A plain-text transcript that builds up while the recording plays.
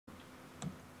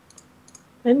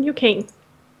And you king.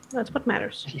 That's what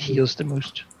matters. He heals the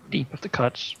most deep of the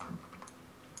cuts.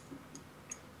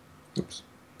 Oops.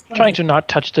 Trying to not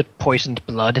touch the poisoned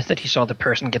blood that he saw the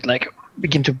person get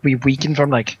begin to be weakened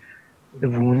from the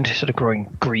wound sort of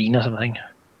growing green or something.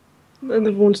 And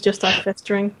the wounds just start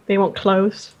festering. They won't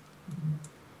close.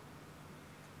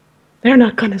 They're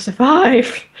not gonna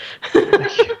survive.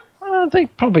 I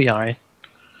think probably alright.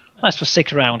 That's for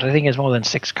 6 rounds. I think it's more than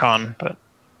 6 con, but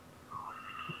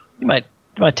it might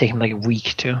take him like a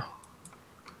week to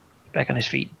get back on his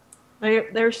feet.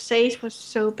 Their saves was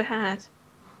so bad.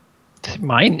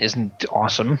 Mine isn't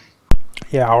awesome.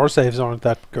 Yeah, our saves aren't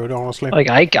that good, honestly.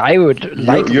 I would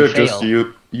likely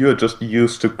fail. You're just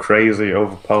used to crazy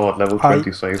overpowered level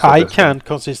 20 saves. I can't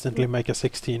consistently make a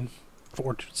 16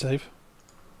 fortitude save.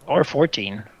 Or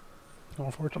 14.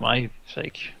 Or 14. For my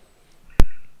sake.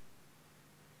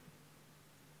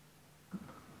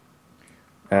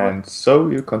 And so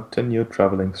you continue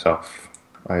traveling south,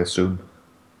 I assume.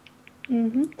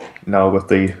 Mm-hmm. Now with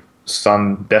the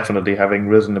sun definitely having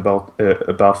risen above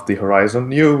the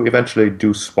horizon, you eventually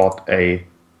do spot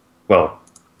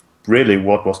really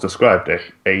what was described,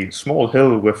 a small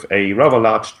hill with a rather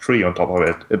large tree on top of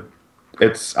it.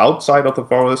 It's outside of the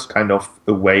forest, kind of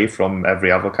away from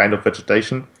every other kind of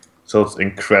vegetation, so it's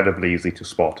incredibly easy to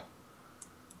spot.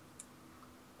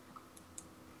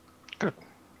 Good.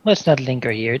 Let's not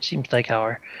linger here. It seems like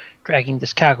our dragging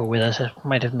this cargo with us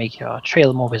might have made our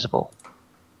trail more visible.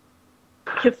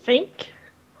 You think?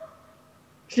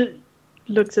 She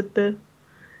looks at the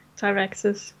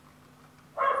Tyraxes.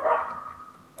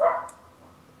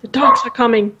 The dogs are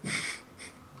coming.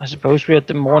 I suppose we're at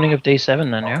the morning of day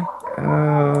 7 then, yeah?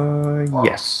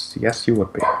 Yes, you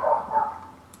would be.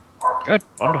 Good,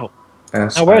 wonderful.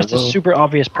 As now where's the super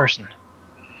obvious person?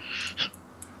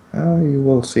 You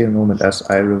will see in a moment as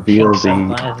I reveal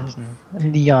the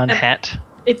neon hat.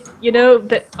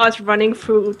 Us running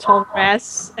through tall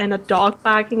grass and a dog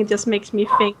barking, it just makes me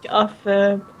think of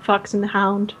Fox and the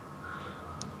Hound.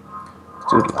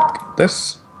 Dude, like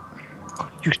this.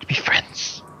 Used to be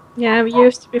friends. Yeah, we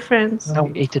used to be friends. Now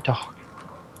we ate the dog.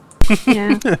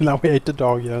 Yeah. Now we ate the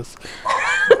dog, yes.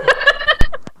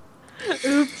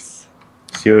 Oops.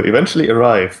 So you eventually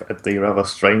arrive at the rather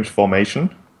strange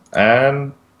formation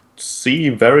and see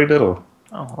very little.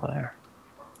 Oh, there.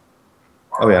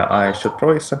 Oh yeah, I should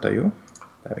probably center you.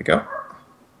 There we go.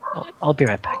 I'll be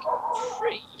right back.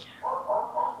 Free.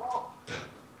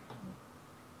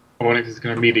 Onyx is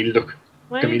going to immediately look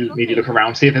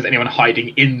around, see if there's anyone hiding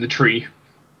in the tree.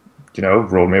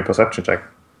 Roll me a perception check.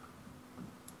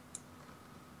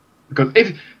 Because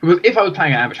if I was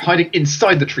planning an ambush, hiding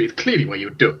inside the tree is clearly where you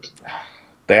would do it.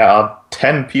 There are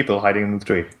 10 people hiding in the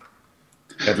tree.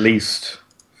 At least.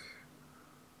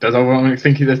 Does Onyx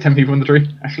think there's 10 people in the tree?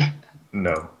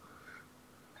 No.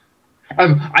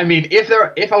 I mean, if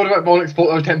I would have Onyx thought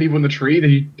there were 10 people in the tree,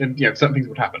 then certain things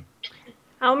would happen.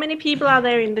 How many people are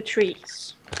there in the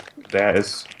trees? There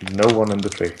is no one in the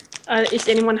tree. Is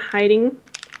anyone hiding?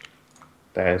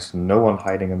 There is no one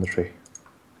hiding in the tree.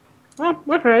 Oh,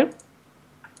 okay.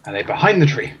 Are they behind the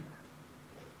tree?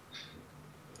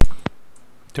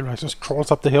 Tyraxes just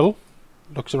crawls up the hill,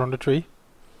 looks around the tree.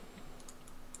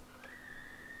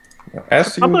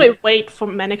 Probably wait for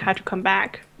Manikai to come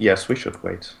back. Yes, we should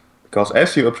wait. Because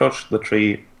as you approach the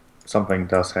tree, something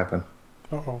does happen.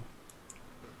 Uh-oh.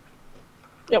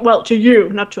 Yeah, well, to you,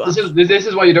 not to us. This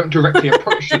is why you don't directly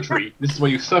approach the tree. This is why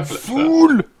you circle it Fool!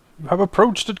 first. You have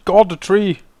approached it, God, the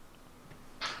tree.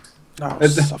 Now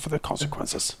suffer the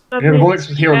consequences. If Onyx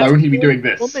was here alone, he'd be doing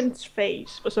this. Woman's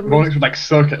face for some Onyx would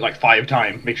circle it 5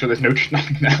 times, make sure there's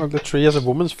nothing there. Well, the tree has a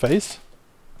woman's face?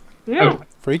 Yeah. Oh.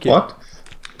 Freaky. What?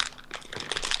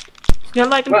 You're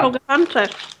like in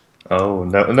Pocahontas. Oh,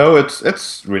 no,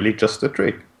 it's really just a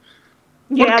tree.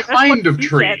 Yeah, what kind of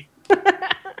tree?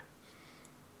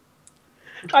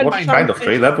 What kind of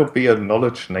tree? That would be a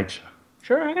knowledge nature.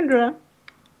 Sure, I can do that.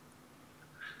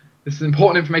 This is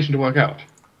important information to work out.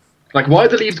 Why are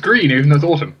the leaves green even though it's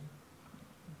autumn?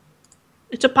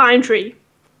 It's a pine tree.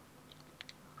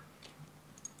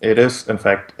 It is, in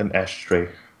fact, an ash tree,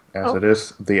 as it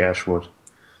is the ash wood.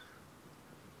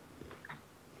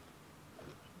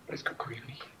 It's got green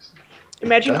leaves.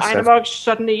 Imagine Einamog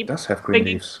suddenly does have green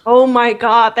leaves. Oh my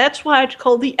god, that's why it's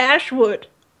called the ashwood.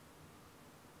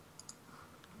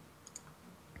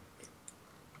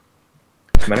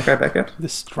 Is Manikai back yet?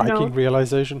 This striking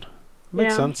realization.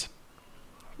 Makes sense.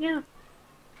 Yeah.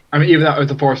 I mean, even that was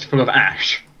a forest full of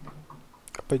ash.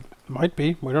 But it might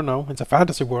be, we don't know. It's a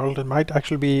fantasy world, it might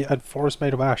actually be a forest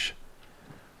made of ash.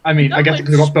 I mean, I guess it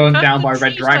could have got burned down by a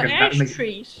red dragon. And if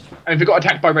it got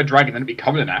attacked by a red dragon, then it'd be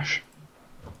covered in ash.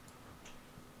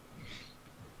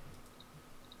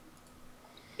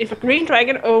 If a green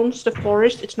dragon owns the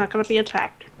forest, it's not going to be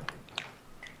attacked.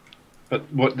 But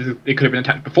it could have been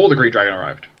attacked before the green dragon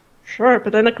arrived. Sure,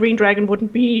 but then a green dragon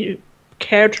wouldn't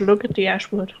care to look at the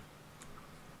ashwood.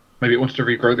 Maybe it wants to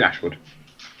regrow the ashwood.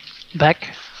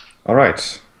 Back. All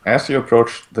right. As you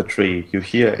approach the tree, you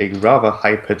hear a rather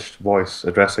high-pitched voice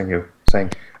addressing you,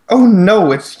 saying, "Oh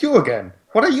no, it's you again!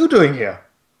 What are you doing here?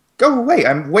 Go away,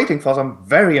 I'm waiting for some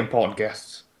very important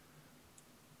guests."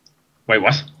 Wait,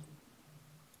 what?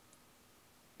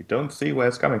 You don't see where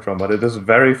it's coming from, but it is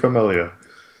very familiar.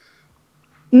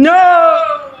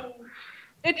 No!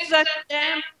 It's that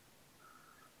damn...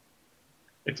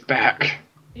 It's back.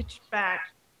 It's back.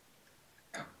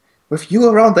 With you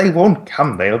around, they won't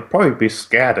come. They'll probably be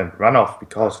scared and run off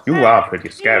because you are pretty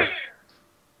scary.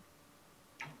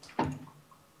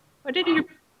 Why did you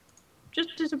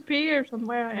just disappear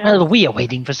somewhere? Well, we are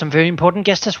waiting for some very important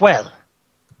guests as well.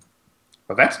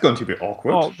 Well, that's going to be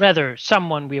awkward. Or rather,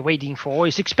 someone we're waiting for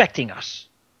is expecting us.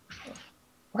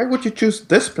 Why would you choose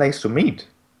this place to meet?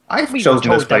 I've We were chosen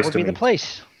told this place that would to be meet. the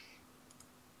place.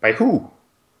 By who?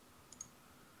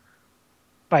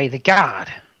 By the guard.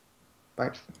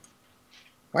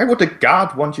 Why would the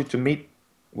guard want to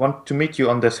meet you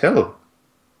on this hill?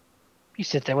 He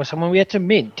said there was someone we had to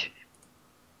meet.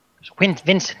 It was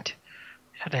Vincent.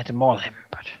 I had to maul him,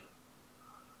 but...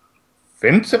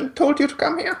 Vincent told you to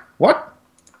come here? What?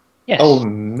 Yes. Oh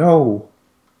no.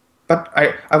 But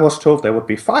I was told there would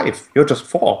be 5. You're just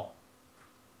 4.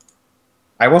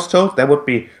 I was told there would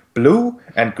be blue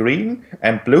and green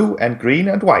and blue and green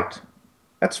and white.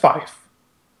 That's 5.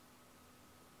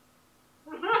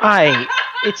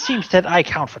 It seems that I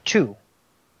count for 2.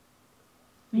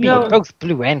 We No. are both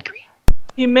blue and green.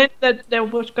 He meant that there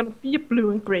was going to be a blue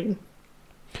and green.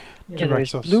 Yeah, there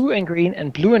is Directus. blue and green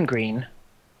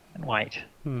and white.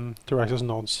 Directus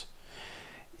nods.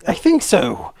 I think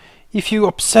so. If you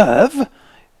observe,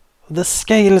 the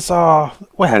scales are,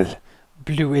 well,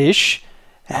 bluish,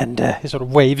 and he sort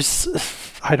of waves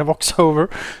Inovox over.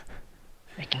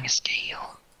 Making a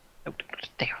scale. Oh,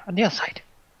 there, on the other side.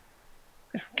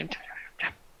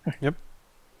 Yep.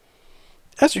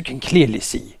 As you can clearly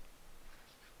see.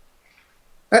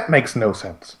 That makes no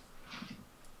sense.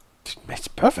 It makes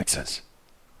perfect sense.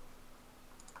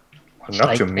 Well, It's not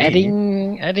like to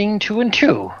me. adding 2 and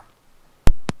 2.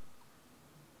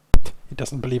 He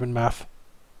doesn't believe in math.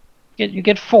 You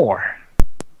get 4.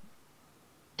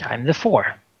 Time the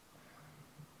 4.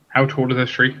 How tall is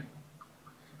this tree?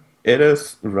 It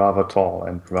is rather tall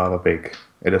and rather big.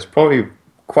 It is probably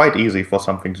quite easy for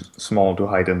something small to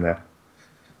hide in there.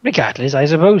 Regardless, I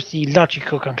suppose the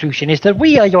logical conclusion is that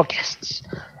we are your guests,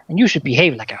 and you should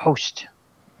behave like a host.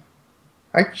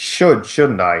 I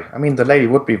shouldn't I? I mean, the lady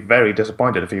would be very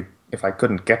disappointed if I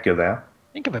couldn't get you there.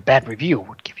 Think of a bad review it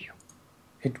would give you.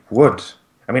 It would.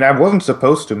 I mean, I wasn't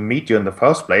supposed to meet you in the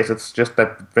first place. It's just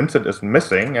that Vincent is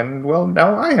missing, and, well,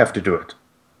 now I have to do it.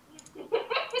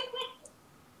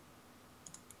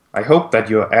 I hope that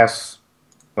you're as,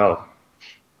 well,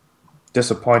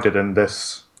 disappointed in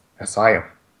this as I am.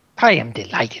 I am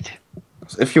delighted.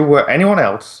 If you were anyone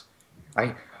else,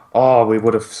 we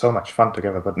would have so much fun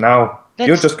together, but now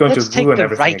you're just going to take ruin the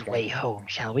everything right again. way home,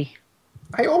 shall we?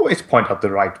 I always point out the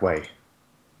right way.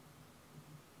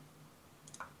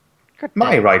 Good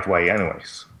My then. right way,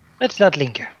 anyways. Let's not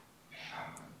linger.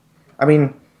 I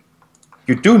mean,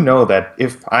 you do know that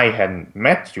if I hadn't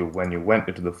met you when you went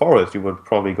into the forest, you would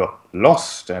probably got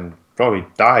lost and probably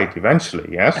died eventually,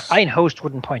 yes? A fine host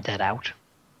wouldn't point that out.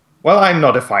 Well, I'm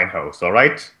not a fine host,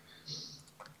 alright?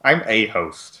 I'm a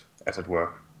host, as it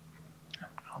were.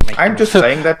 I'm just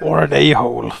saying that... Or an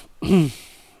a-hole.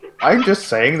 I'm just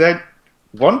saying that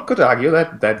one could argue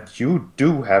that you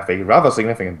do have a rather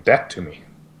significant debt to me.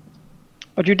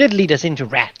 But you did lead us into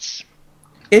rats.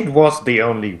 It was the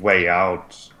only way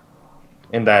out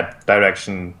in that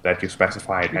direction that you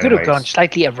specified. You could have anyways. gone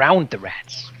slightly around the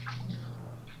rats.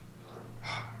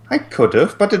 I could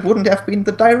have, but it wouldn't have been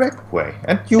the direct way.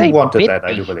 And you They wanted bit that,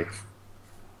 I do me. believe.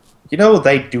 You know,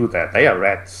 they do that. They are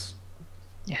rats.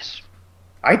 Yes.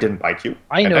 I didn't bite you.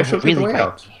 I and know I who showed you the really way bite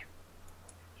out. me.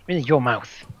 It's really your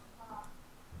mouth.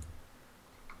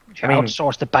 You I mean-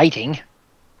 outsource the biting.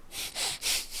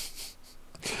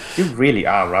 You really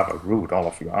are rather rude, all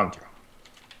of you, aren't you?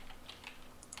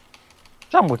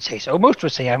 Some would say so. Most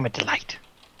would say I'm a delight.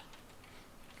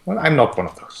 Well, I'm not one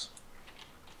of those.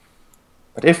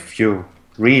 But if you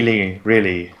really,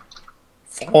 really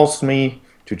force me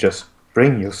to just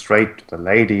bring you straight to the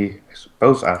lady, I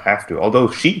suppose I'll have to. Although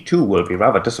she too will be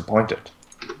rather disappointed.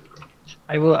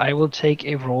 I will take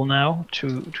a roll now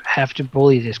to have to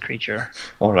bully this creature.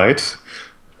 All right.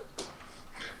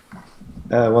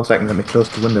 1 second, let me close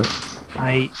the window.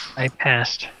 I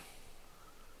passed.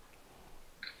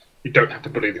 You don't have to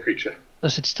bully the creature.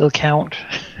 Does it still count?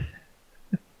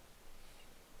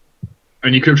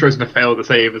 And you could have chosen to fail the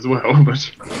save as well,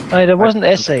 but... There wasn't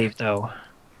a save, though.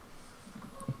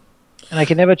 And I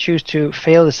can never choose to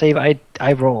fail the save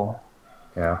I roll.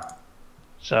 Yeah.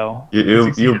 So...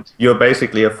 You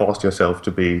basically have forced yourself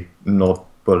to be not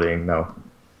bullying now.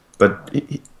 But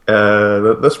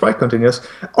the sprite continues.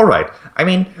 Alright, I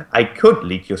mean, I could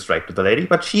lead you straight to the lady,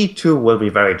 but she too will be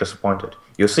very disappointed.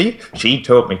 You see, she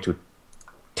told me to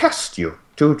test you,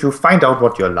 to find out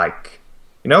what you're like.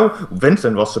 You know,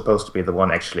 Vincent was supposed to be the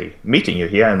one actually meeting you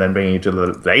here and then bringing you to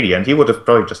the lady, and he would have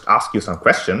probably just asked you some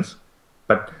questions.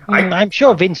 But I'm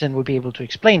sure Vincent would be able to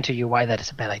explain to you why that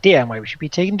is a bad idea and why we should be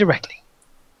taken directly.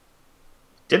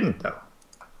 Didn't, though.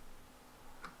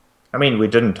 I mean, we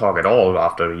didn't talk at all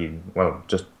after he, well,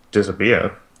 just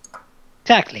disappeared.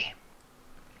 Exactly.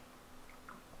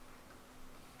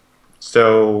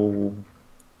 So,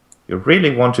 you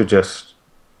really want to just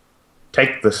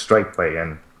take the straight way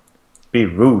and be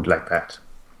rude like that?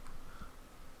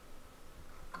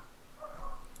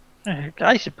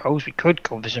 I suppose we could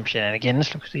go for some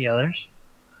shenanigans, look at the others.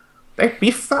 They'd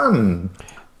be fun.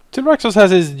 Tyraxos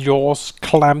has his jaws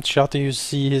clamped shut and you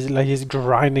see he's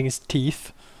grinding his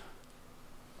teeth.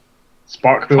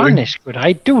 Spark Fun building. is good.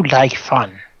 I do like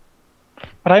fun.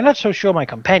 But I'm not so sure my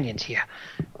companions here.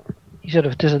 He sort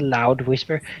of does a loud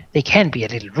whisper. They can be a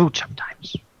little rude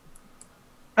sometimes.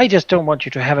 I just don't want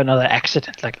you to have another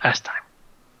accident like last time.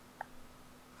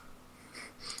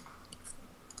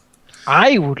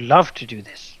 I would love to do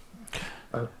this.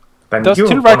 Then Does you're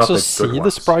one of the Tyraxos good see the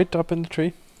ones. sprite up in the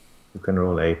tree? You can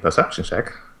roll a perception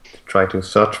check to try to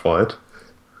search for it.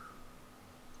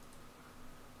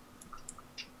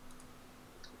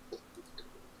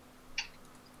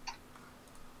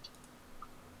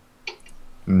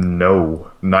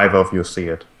 No, neither of you see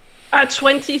it.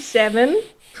 27.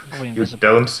 Probably You invisible.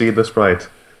 don't see the sprite.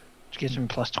 Which gives him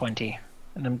plus 20.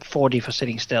 And then 40 for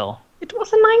sitting still. It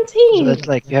was a 19. So that's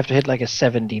like, you have to hit like a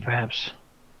 70 perhaps.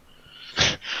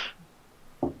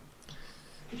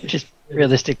 Which is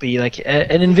realistically like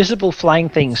an invisible flying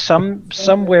thing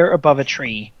somewhere above a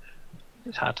tree.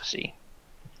 It's hard to see.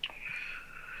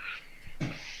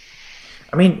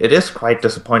 I mean, it is quite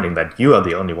disappointing that you are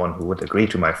the only one who would agree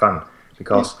to my fun.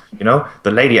 Because, you know,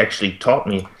 the lady actually taught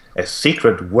me a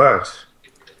secret word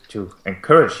to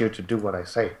encourage you to do what I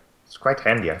say. It's quite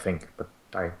handy, I think, but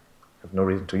I have no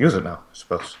reason to use it now, I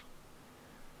suppose.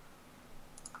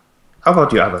 How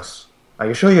about you others? Are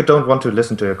you sure you don't want to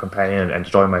listen to your companion and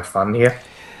enjoy my fun here?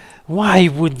 Why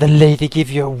would the lady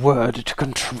give you a word to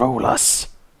control us?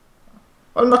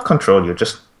 Well, not control you,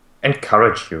 just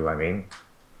encourage you, I mean.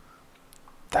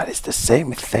 That is the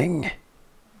same thing.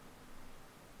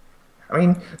 I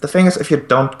mean, the thing is, if you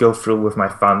don't go through with my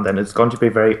fun, then it's going to be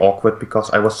very awkward because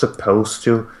I was supposed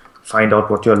to find out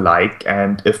what you're like,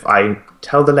 and if I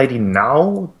tell the lady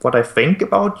now what I think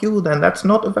about you, then that's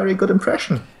not a very good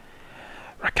impression.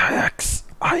 Rakayax,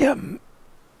 I am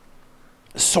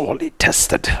sorely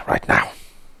tested right now.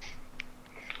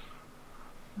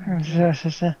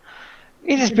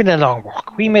 It has been a long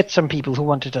walk. We met some people who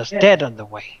wanted us dead on the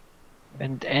way.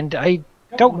 And I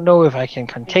don't know if I can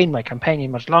contain my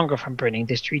companion much longer from burning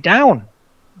this tree down.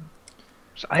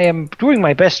 So I am doing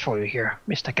my best for you here,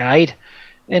 Mr. Guide.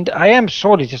 And I am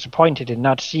sorely disappointed in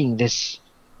not seeing this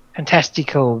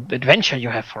fantastical adventure you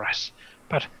have for us.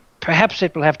 But perhaps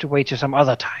it will have to wait till some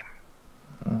other time,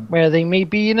 where they may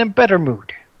be in a better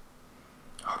mood.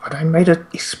 Oh, but I made it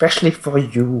especially for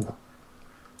you.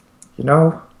 You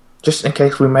know, just in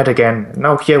case we met again.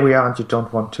 Now here we are and you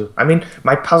don't want to. I mean,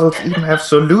 my puzzles even have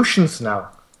solutions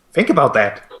now. Think about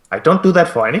that. I don't do that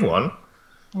for anyone.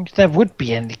 That would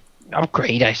be an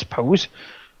upgrade, I suppose.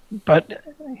 But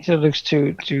he sort of looks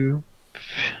to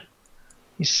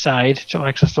his side, to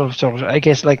like sort of I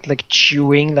guess like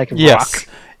chewing like a Yes. rock.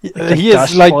 Like He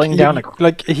dust is like falling down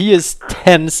he is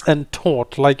tense and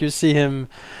taut. Like you see him,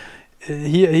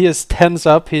 he is tense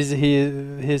up.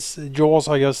 His jaws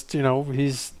are just, you know,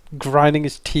 he's grinding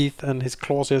his teeth and his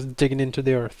claws are just digging into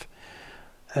the earth,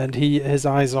 and his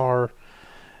eyes are,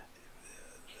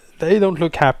 they don't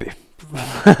look happy.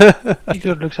 He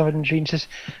sort of looks up at the tree and says,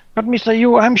 "But Mr.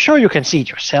 Yu, I'm sure you can see it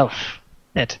yourself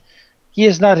that he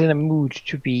is not in a mood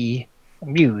to be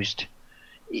amused.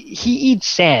 He eats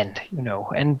sand, you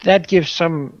know, and that gives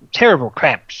some terrible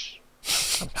cramps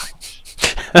sometimes.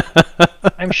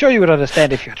 I'm sure you would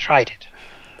understand if you tried it."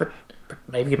 But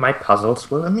maybe my puzzles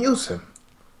will amuse him.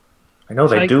 I know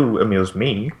they do amuse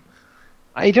me.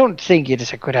 I don't think it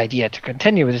is a good idea to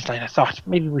continue with this line of thought.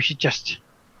 Maybe we should just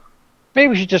maybe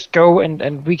we should just go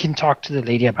and we can talk to the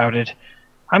lady about it.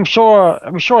 I'm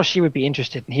sure she would be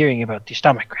interested in hearing about the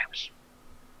stomach cramps.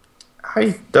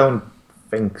 I don't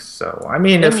think so. I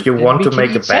mean, Then- if you then want we to can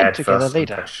make a eat salad bad together first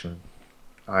later. impression,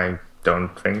 I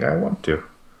don't think I want to.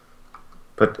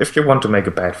 But if you want to make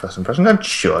a bad first impression, then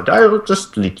sure, I'll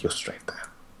just lead you straight there.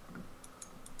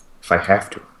 If I have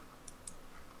to.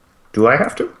 Do I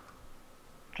have to?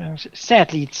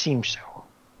 Sadly, it seems so.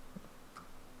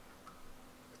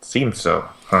 It seems so,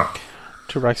 huh?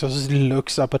 Tyraxos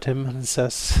looks up at him and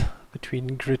says,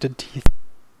 between gritted teeth,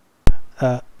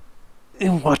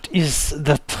 what is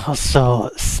the puzzle,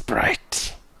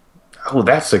 Sprite? Oh,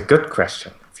 that's a good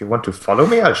question. If you want to follow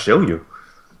me, I'll show you.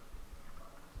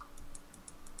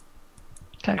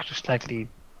 Tax was slightly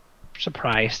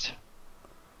surprised.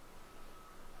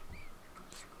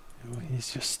 Oh,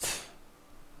 he's just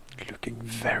looking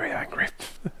very angry.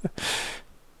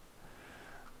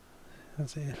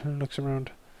 As he looks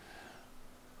around.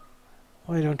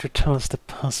 Why don't you tell us the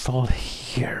puzzle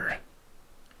here?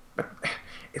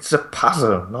 It's a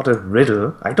puzzle, not a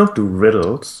riddle. I don't do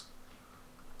riddles.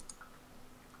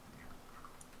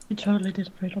 You totally did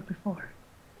a riddle before.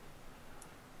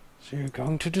 So you're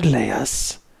going to delay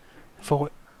us for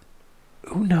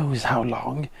who knows how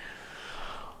long,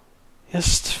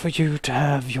 just for you to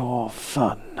have your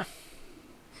fun.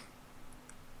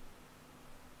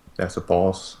 There's a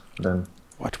pause, then...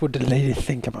 What would the lady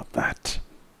think about that?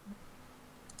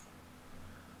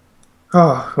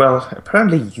 Oh, well,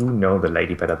 apparently you know the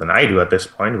lady better than I do at this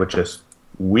point, which is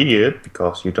weird,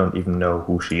 because you don't even know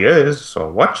who she is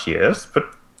or what she is, but,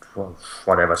 well,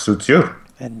 whatever suits you.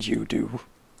 And you do.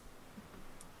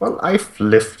 Well, I've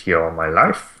lived here all my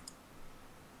life.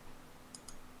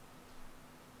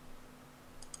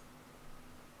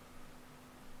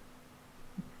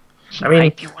 He I mean,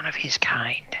 might be one of his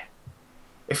kind.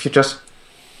 if you just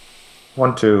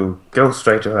want to go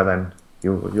straight to her, then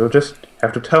you'll just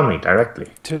have to tell me directly.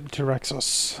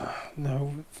 Tyraxos.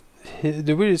 No.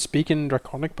 Do we speak in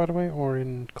Draconic, by the way, or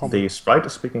in Common? The sprite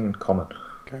is speaking in common.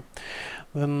 Okay.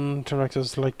 Then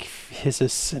Tyraxos like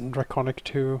hisses in Draconic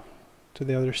to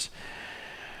the others.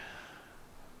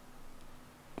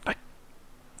 Like,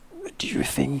 do you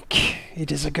think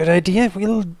it is a good idea?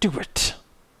 We'll do it.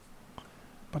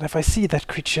 But if I see that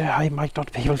creature, I might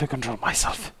not be able to control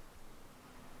myself.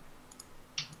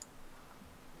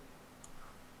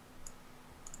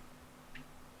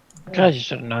 God, you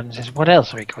sort of nod and says, "What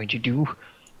else are we going to do?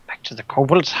 Back to the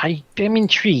kobolds? I am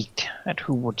intrigued at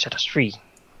who would set us free.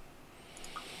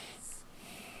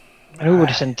 And who would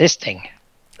send this thing?"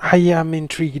 I am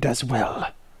intrigued as well.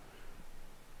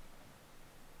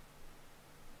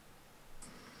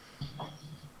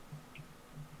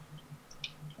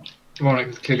 Moronic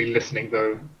is clearly listening,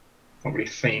 though not really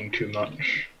saying too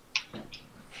much.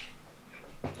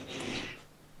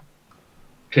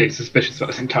 Clearly suspicious about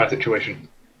this entire situation.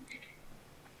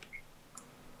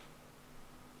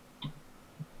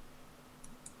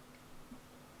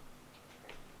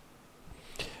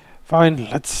 Fine,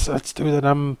 let's do the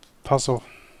damn puzzle.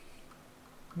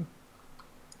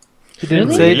 He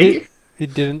didn't say Really? he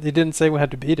didn't say we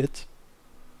had to beat it.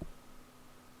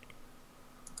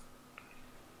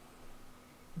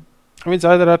 I mean, it's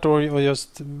either that or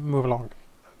just move along.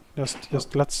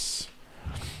 Just let's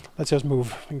just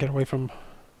move and get away from.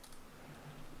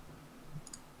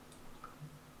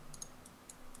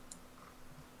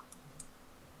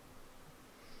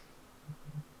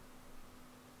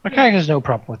 My character has no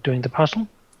problem with doing the puzzle.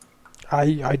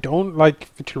 I don't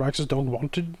like Tyraxos don't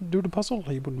want to do the puzzle.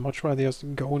 He would much rather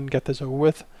just go and get this over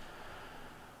with.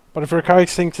 But if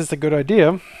Rakaix thinks it's a good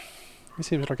idea, he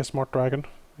seems like a smart dragon.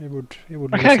 He would.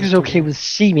 My character is okay with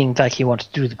seeming like he wants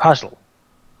to do the puzzle.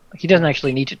 Like he doesn't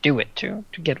actually need to do it to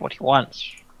get what he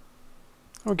wants.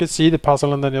 We could see the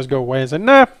puzzle and then just go away and say,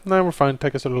 nah, we're fine.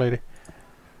 Take us to the lady.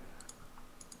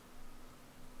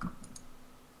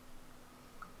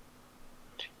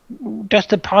 Does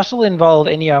the puzzle involve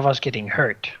any of us getting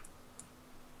hurt?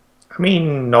 I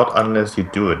mean, not unless you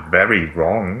do it very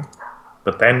wrong.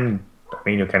 But then, I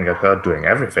mean, you can get hurt doing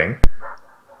everything.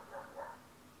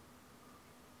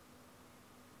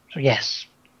 So yes.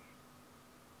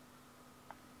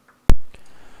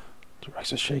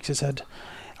 Tyraxos shakes his head.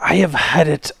 I have had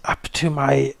it up to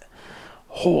my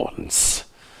horns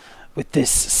with this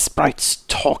sprite's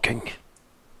talking.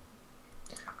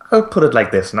 I'll put it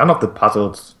like this. None of the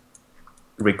puzzles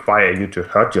require you to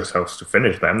hurt yourselves to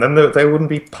finish them. Then they wouldn't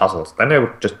be puzzles. Then they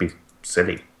would just be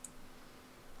silly.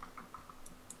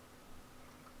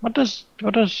 What does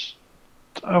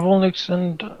Volnix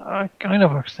and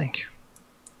Einavox think?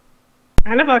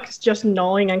 Einavox is just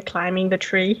gnawing and climbing the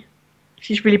tree.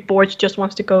 she's really bored. She just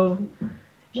wants to go.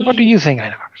 What do you think,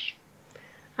 Inox?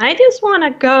 I just want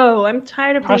to go. I'm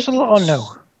tired of Puzzle or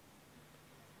no?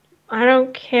 I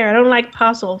don't care. I don't like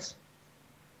puzzles.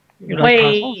 You like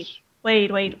puzzles?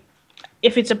 Wait.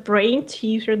 If it's a brain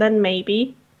teaser, then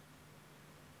maybe.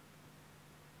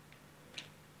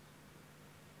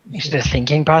 Is it a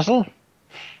thinking puzzle?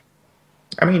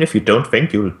 I mean, if you don't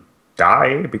think, you'll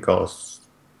die because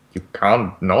you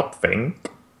can't not think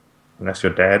unless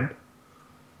you're dead.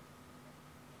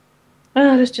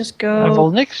 Let's just go.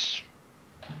 Volnix?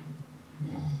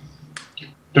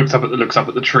 Looks up at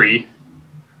the tree.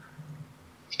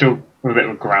 Still with a bit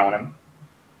of a growl in him.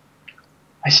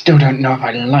 I still don't know if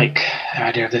I like the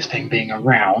idea of this thing being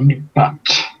around, but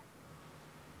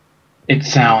it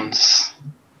sounds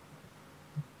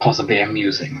possibly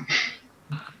amusing.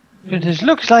 It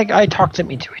looks like I talked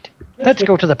them into it. Let's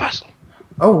go to the puzzle.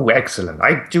 Oh, excellent.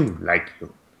 I do like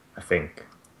you, I think.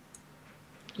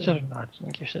 Sort of nods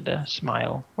and gives it a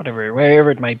smile. Wherever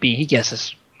it might be, he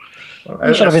guesses. Well,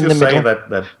 as sort of in you the say middle.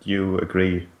 that you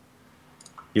agree,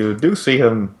 you do see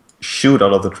him shoot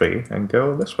out of the tree and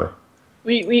go this way.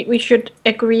 We should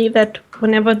agree that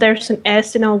whenever there's an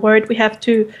S in our word, we have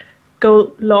to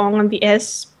go long on the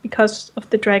S because of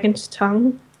the dragon's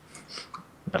tongue.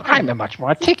 But I'm a much more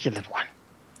articulate one.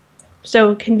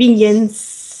 So,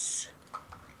 convenience.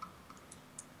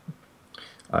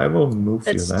 I will move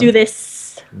you Let's then. do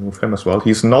this. Move him as well.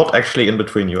 He's not actually in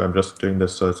between you. I'm just doing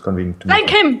this so it's convenient to Thank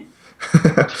him!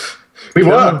 We Kill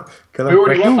were. him. Kill We him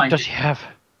already quick. were. Who does he have?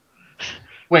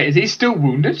 Wait, is he still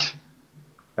wounded?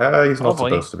 He's not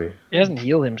Probably. supposed to be. He hasn't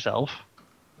healed himself.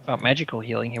 Without magical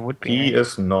healing, he would be. He right?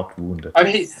 is not wounded.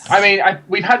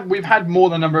 We've had more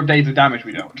than a number of days of damage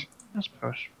we don't. I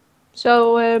suppose.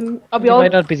 So, are we We all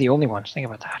might not be the only ones. Think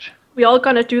about that. we all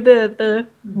gonna do the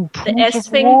Pools S of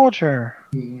thing? water.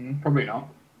 Probably not.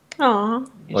 Aww.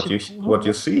 What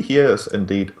you see here is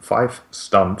indeed 5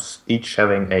 stumps, each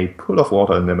having a pool of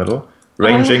water in the middle,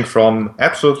 ranging from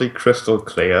absolutely crystal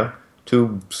clear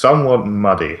to somewhat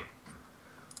muddy.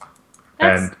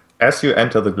 And as you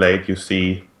enter the glade, you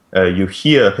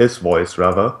hear his voice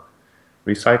rather,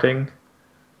 reciting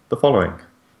the following: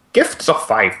 "Gifts of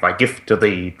 5 I give to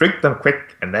thee. Drink them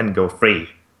quick and then go free.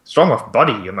 Strong of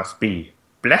body you must be.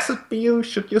 Blessed be you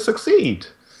should you succeed."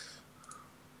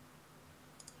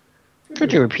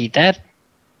 Could you repeat that?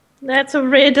 That's a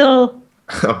riddle.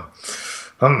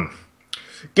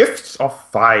 Gifts of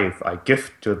 5 I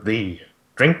give to thee.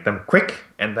 Drink them quick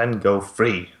and then go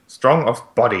free. Strong of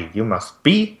body you must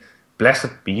be.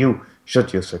 Blessed be you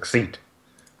should you succeed.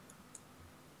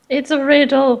 It's a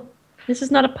riddle. This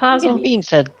is not a puzzle. It means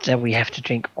that we have to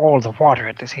drink all the water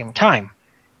at the same time.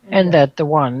 And that the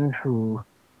one who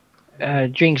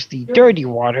drinks the dirty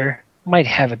water might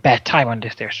have a bad time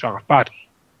unless they're strong of body.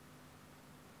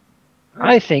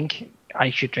 I think I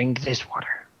should drink this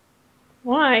water.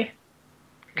 Why?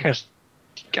 Because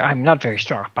I'm not very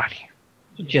strong of body.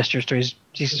 He gestures to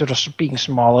he's sort of being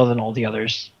smaller than all the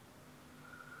others.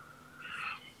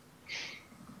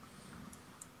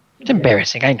 It's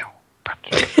embarrassing, I know. But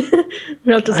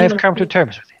I have come to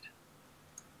terms with it.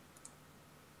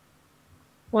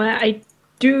 Well, I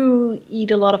do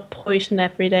eat a lot of poison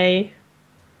every day.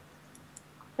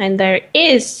 And there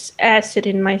is acid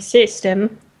in my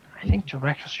system. I think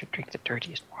Directus should drink the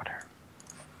dirtiest water.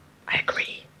 I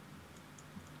agree.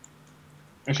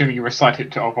 Assuming you recite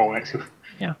it to Volnix.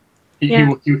 Yeah.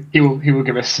 He will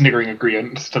give a sniggering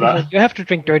agreement to that. You have to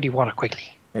drink dirty water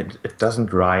quickly. It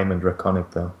doesn't rhyme in Draconic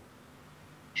though.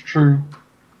 It's true.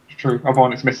 It's true.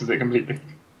 Volnix misses it completely.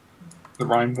 The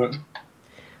rhyme, but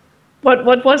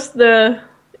What was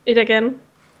it again?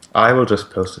 I will just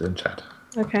post it in chat.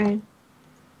 Okay.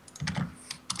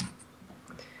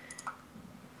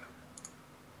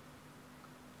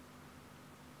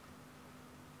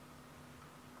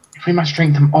 if we must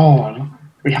drink them all,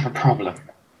 we have a problem.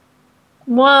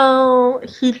 Well,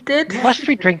 he did. Must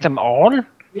we drink them all?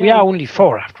 We are only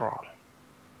 4 after all.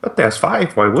 But there's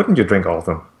 5. Why wouldn't you drink all of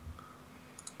them?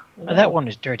 Well, that one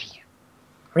is dirty.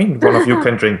 I mean, one of you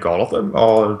can drink all of them,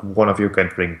 or one of you can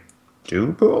drink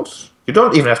 2 pools. You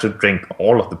don't even have to drink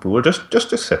all of the pool, just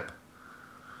a sip.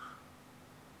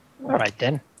 All right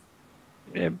then.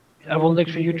 I will look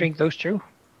for you drink those 2.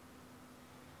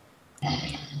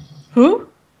 Who?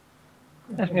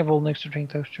 I think I will next to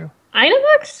drink those 2.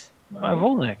 Inox? I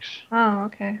will next. Oh,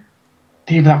 okay.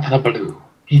 Leave that for the blue.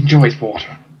 He enjoys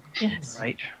water. Yes.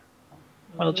 Right.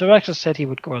 Well, Directus said he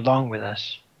would go along with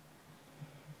us.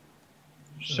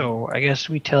 So I guess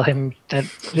we tell him that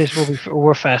this will be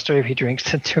over faster if he drinks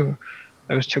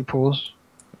those 2 pools.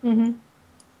 Mm-hmm.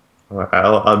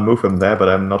 I'll move him there, but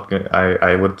I'm not going.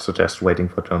 I would suggest waiting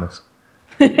for Jonas.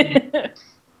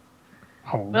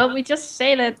 Oh. Well, we just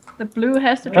say that the blue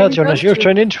has to Well, drink. Jonas, you've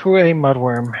turned into a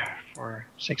mudworm for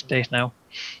 6 days now.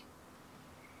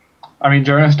 I mean,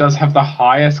 Jonas does have the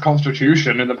highest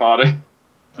constitution in the party.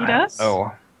 He does?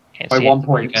 Oh. Can't By see 1 it.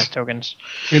 point. You guys tokens.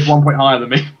 He's 1 point higher than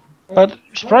me. But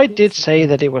Sprite did say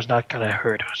that it was not going to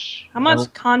hurt us. How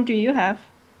much con do you have?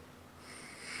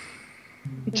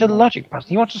 It's a logic puzzle.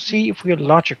 He wants to see if we are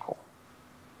logical.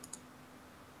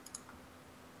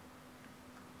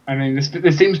 I mean,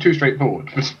 this seems too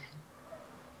straightforward.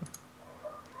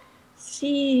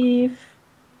 See if...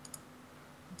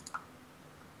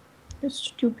 You're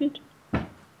stupid.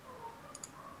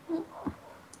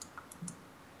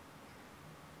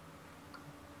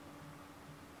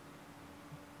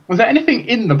 Was there anything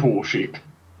in the pool, Sheep?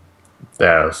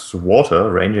 There's water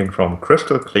ranging from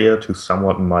crystal clear to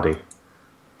somewhat muddy.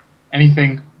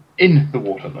 Anything in the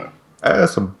water, though?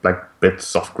 Some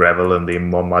bits of gravel in the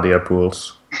more muddier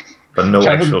pools, but no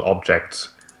Check actual objects.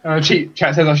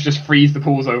 Chat says I should just freeze the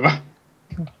pools over.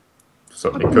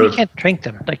 Certainly We could. can't drink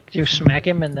them. Like, you smack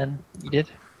him and then eat it.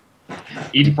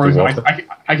 Eat frozen ice. water.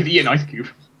 I could eat an ice cube.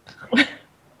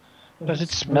 Does it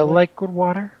smell like good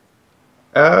water?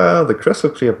 The crystal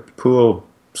clear pool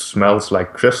smells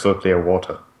like crystal clear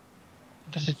water.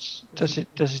 Does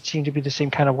it seem to be the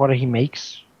same kind of water he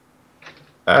makes?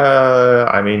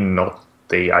 I mean, not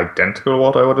the identical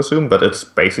water, I would assume, but it's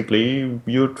basically,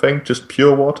 you'd think, just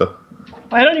pure water.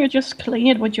 Why don't you just clean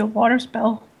it with your water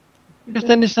spell? Because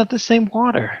then it's not the same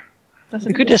water. Does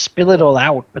We it could just spill it all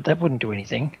out, but that wouldn't do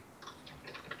anything.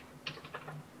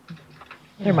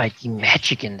 There might be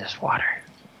magic in this water.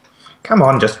 Come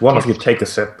on, just one of you take a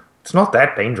sip. It's not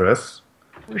that dangerous.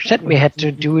 We said we had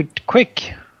to do it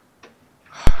quick.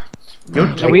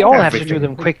 You So we all have to do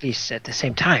them quickly at the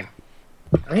same time.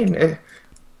 I mean,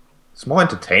 it's more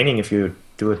entertaining if you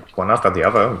do it one after the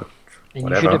other. But And you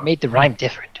whatever. should have made the rhyme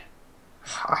different.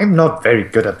 I'm not very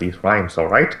good at these rhymes,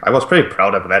 alright? I was pretty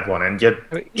proud of that one, and yet...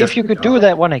 If you could do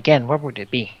that one again, what would it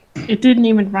be? It didn't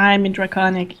even rhyme in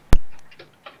Draconic.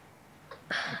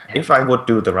 If I would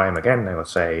do the rhyme again, I would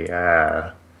say,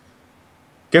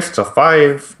 gifts of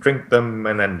 5, drink them,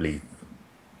 and then leave.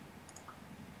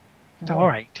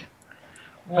 Alright.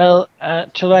 Well,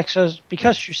 Telexa,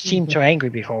 because you seemed so angry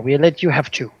before, we let you have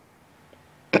 2.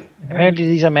 Apparently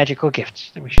these are magical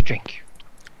gifts that we should drink.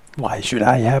 Why should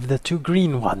I have the 2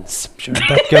 green ones? Shouldn't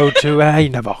that go to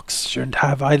Einavox? Shouldn't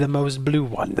have I the most blue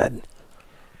one then?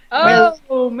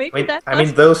 Oh, maybe Wait, that I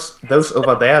mean, those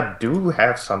over there do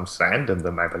have some sand in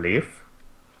them, I believe.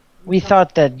 We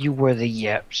thought that you were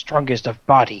the strongest of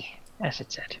body, as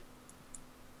it said.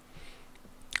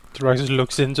 Draxus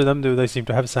looks into them. Do they seem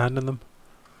to have sand in them?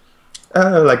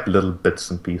 Like little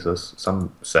bits and pieces.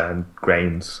 Some sand,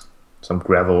 grains, some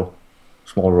gravel,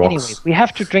 small rocks. Anyway, we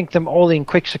have to drink them all in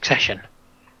quick succession.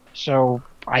 So,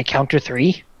 I count to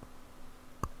 3.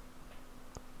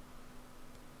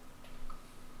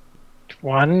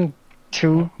 1,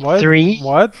 2, What? 3.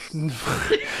 What?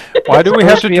 Why do we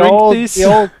have to drink these?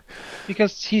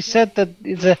 Because he said that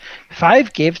it's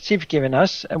 5 gifts he's given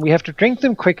us, and we have to drink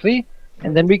them quickly,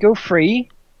 and then we go free.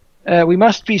 We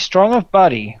must be strong of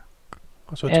body,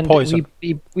 So it's and poison.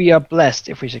 we are blessed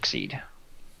if we succeed.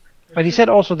 But he said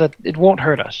also that it won't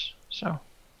hurt us. So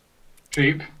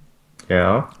Cheap.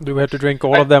 Yeah. Do we have to drink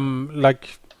all of them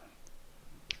like...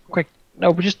 quick.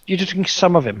 No, you just drink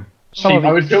some of him. Some Cheap. of I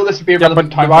it. would feel this would be a Yeah, but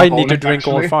relevant time do I for need to Volnick, drink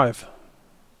all actually. 5?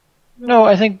 No,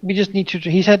 I think we just need to.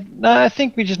 He said, no, I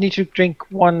think we just need to drink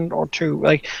 1 or 2.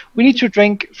 Like, we need to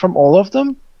drink from all of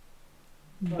them,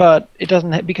 but it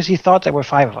doesn't because he thought there were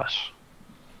 5 of us.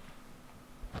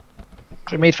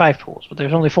 So he made 5 pools, but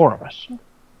there's only 4 of us.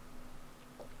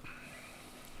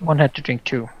 One had to drink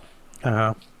 2.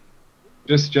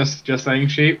 Just saying,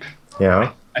 Sheep.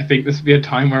 Yeah. I think this would be a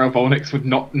time where a Volnix would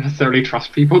not necessarily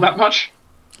trust people that much.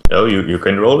 Oh, you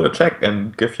can roll a check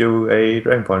and give you a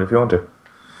drain point if you want to.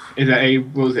 Is it a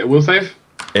will save?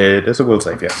 It is a will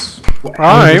save, yes.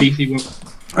 How does the DC work?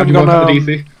 How do you want the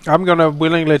DC? I'm gonna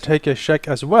willingly take a check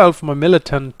as well for my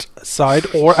militant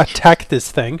side or attack this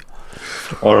thing.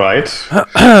 Alright.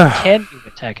 Can you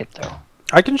attack it though?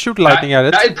 I can shoot lightning at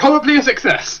it. That is probably a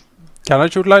success. Can I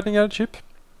shoot lightning at it, Chip?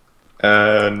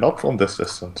 Not from this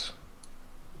distance.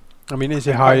 I mean, is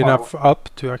he high enough up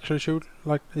to actually shoot?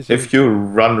 Like, is he... If you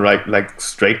run like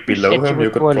straight below said you him, would you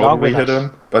could go along probably with hit us.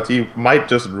 him. But he might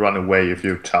just run away if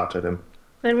you charge at him.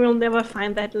 Then we'll never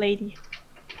find that lady.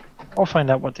 I'll find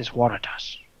out what this water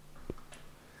does.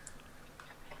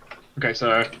 Okay,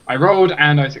 so I rolled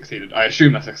and I succeeded. I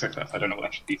assume that's a success. I don't know what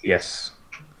actually DC is. Yes.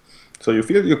 So you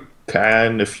feel you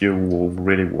can, if you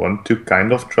really want to,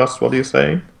 kind of trust what he's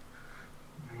saying?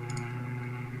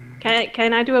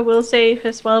 Can I do a will save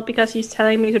as well because he's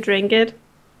telling me to drink it?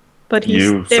 But he's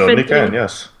You certainly can,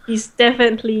 yes. He's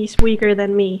definitely weaker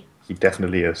than me. He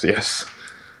definitely is, yes.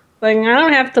 Like, I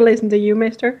don't have to listen to you,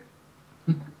 mister.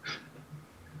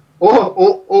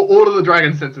 All of the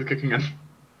dragon senses kicking in.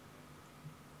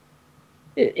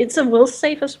 It's a will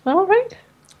save as well, right?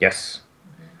 Yes.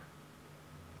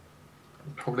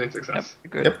 Probably a success.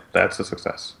 Good. Yep, that's a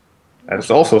success. That is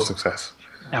also a success.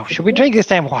 Now, should we drink this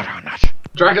damn water or not?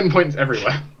 Dragon points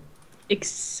everywhere.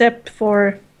 Except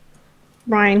for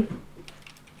Ryan.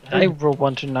 I rolled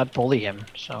one to not bully him,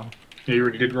 so Yeah, you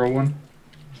already did roll one.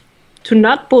 To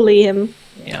not bully him.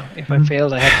 yeah. If I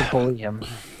failed, I had to bully him.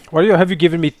 Why have you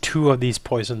given me 2 of these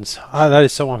poisons? Ah, that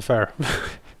is so unfair.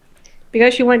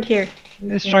 Because you weren't here.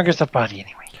 The strongest of body,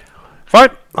 anyway. Fine,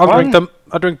 I'll One. drink them.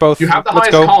 I'll drink both. You have the Let's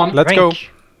highest go. con. Let's go.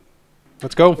 Drink.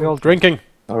 Let's go. We all Drinking.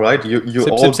 Alright, you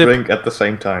Sip, all sip, sip. drink at the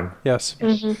same time. Yes.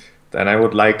 Mm-hmm. Then I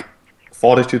would like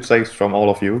fortitude saves from all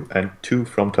of you and 2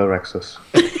 from Tyrexus.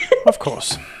 Of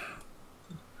course.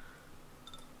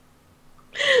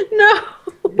 No!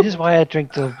 This is why I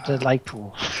drink the light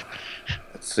pool.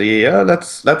 Let's see,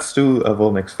 let's do a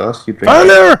Volnix first. You drink.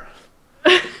 Failure!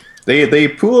 The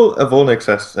pool a Volnix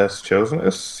has chosen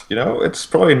is, it's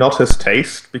probably not his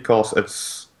taste because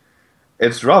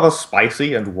it's rather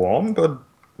spicy and warm, but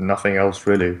nothing else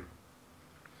really.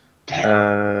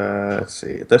 Let's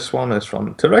see. This one is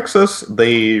from Tyrexus.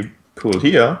 The pool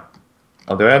here,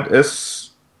 on the end,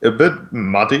 is a bit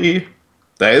muddy.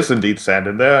 There is indeed sand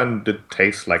in there, and it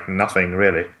tastes like nothing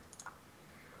really.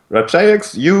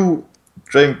 Rachaex, you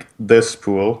drink this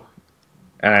pool,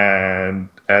 and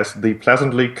as the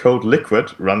pleasantly cold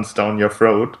liquid runs down your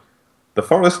throat, the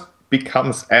forest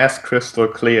becomes as crystal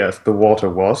clear as the water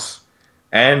was,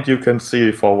 and you can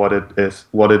see for what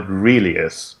it really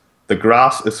is. The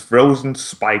grass is frozen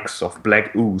spikes of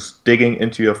black ooze digging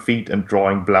into your feet and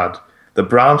drawing blood. The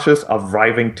branches are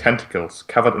writhing tentacles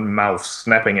covered in mouths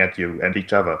snapping at you and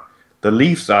each other. The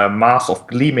leaves are a mass of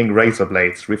gleaming razor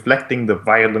blades reflecting the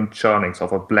violent churnings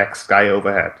of a black sky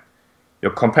overhead.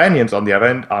 Your companions on the other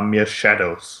end are mere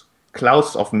shadows,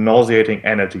 clouds of nauseating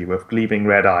energy with gleaming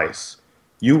red eyes.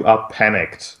 You are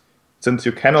panicked. Since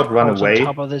you cannot run Crouch away, on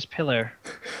top of this pillar.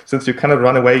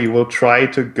 you will try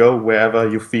to go wherever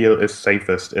you feel is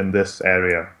safest in this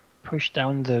area. Push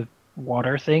down the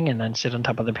water thing and then sit on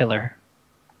top of the pillar.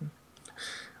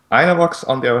 Einavox,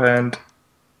 on the other hand,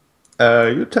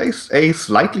 you taste a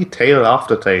slightly tail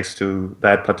aftertaste to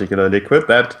that particular liquid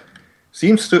that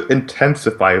seems to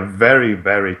intensify very,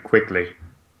 very quickly.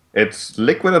 It's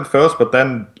liquid at first, but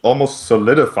then almost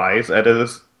solidifies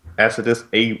as it is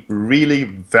a really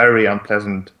very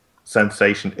unpleasant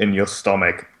sensation in your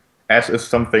stomach, as if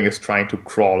something is trying to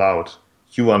crawl out.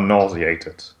 You are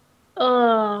nauseated.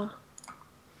 Oh.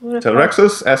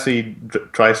 Tyrexus, as he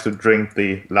tries to drink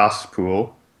the last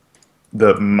pool,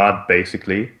 the mud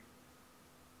basically,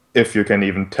 if you can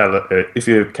even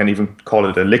call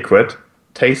it a liquid,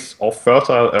 tastes of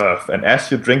fertile earth, and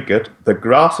as you drink it, the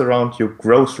grass around you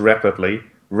grows rapidly,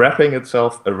 wrapping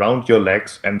itself around your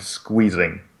legs and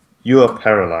squeezing. You are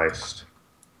paralyzed.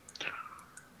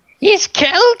 He's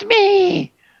killed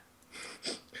me!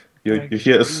 You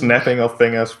hear a snapping of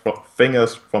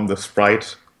fingers from the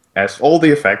sprite as all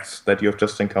the effects that you've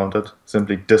just encountered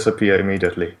simply disappear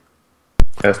immediately.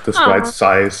 As the sprite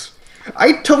sighs.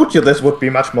 I told you this would be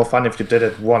much more fun if you did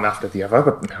it one after the other,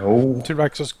 but no.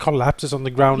 Tyrexus collapses on the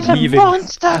ground, He's heaving. a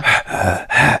monster!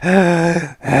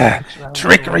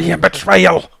 Trickery and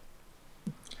betrayal!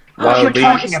 What are you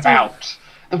talking about?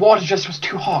 The water just was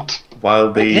too hot.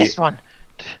 While This one.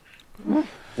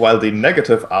 the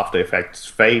negative after effects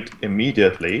fade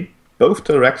immediately, both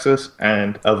Tyrexus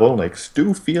and Avolnix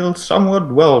do feel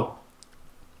somewhat,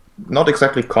 not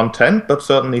exactly content, but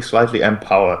certainly slightly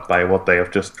empowered by what they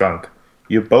have just drunk.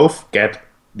 You both get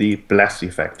the bless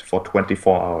effect for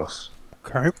 24 hours.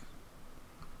 Okay.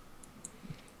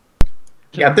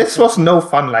 Yeah, this was no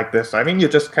fun like this. I mean, you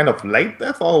just kind of laid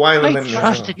there for a while and I then...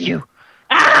 trusted you.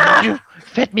 You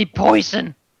fed me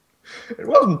poison. It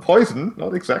wasn't poison,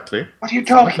 not exactly. What are you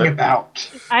talking about?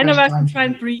 I know I can try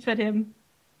and breathe at him.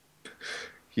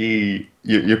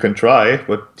 You can try,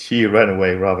 but he ran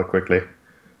away rather quickly.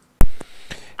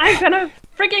 I'm gonna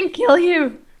freaking kill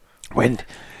you! When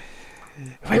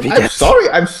we I'm get...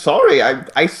 sorry.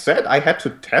 I said I had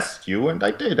to test you, and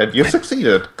I did, and you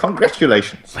succeeded.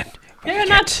 Congratulations. You're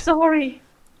not sorry.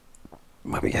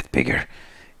 When we get bigger,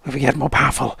 when we get more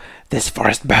powerful, this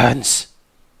forest burns.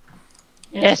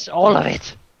 Yes, all of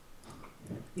it.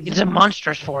 It's a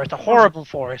monstrous forest, a horrible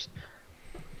forest.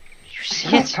 You see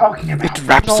What are you it? talking about? It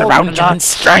wraps all around you blood and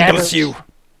strangles shadows. you.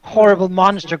 Horrible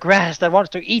monster grass that wants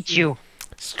to eat you.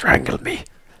 Strangle me.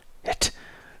 It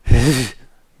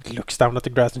looks down at the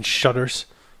grass and shudders.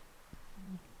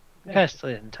 Guy still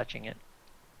isn't touching it.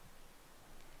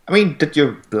 I mean, did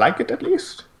you like it at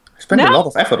least? I spent a No. lot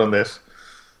of effort on this.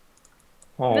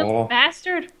 Little Oh,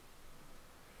 bastard.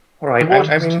 all right. The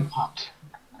water I is too mean, hot.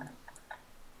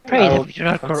 Pray I'll that we do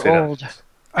not grow consider. old.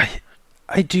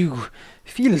 I do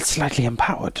feel slightly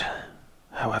empowered,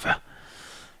 however.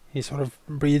 He sort of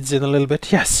breathes in a little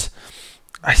bit. Yes.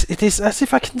 It is as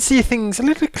if I can see things a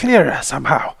little clearer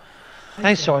somehow.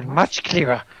 I saw it much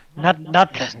clearer.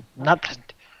 Not pleasant. Not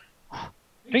pleasant.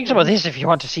 Drink some of this if you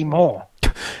want to see more.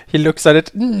 He looks at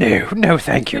it. No,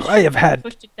 thank you. I have had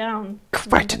Pushed it down.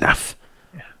 quite enough.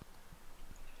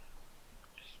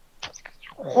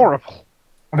 Horrible.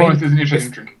 Well, it's an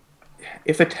interesting drink.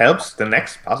 If it helps, the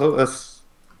next puzzle is,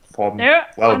 for There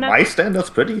well, are no- my standards,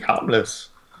 pretty harmless.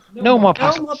 No more No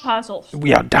puzzles. more puzzles.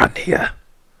 We are done here.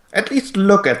 At least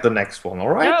look at the next one, all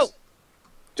right? No.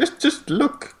 Just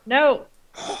look. No.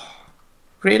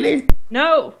 Really?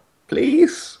 No.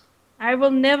 Please? I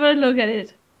will never look at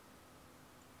it.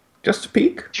 Just a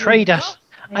peek? Trade us.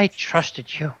 I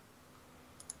trusted you.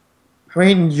 I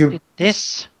mean, you... Did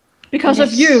this? Because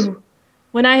of Yes. you.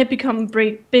 When I have become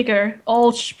bigger,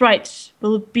 all sprites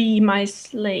will be my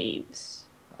slaves.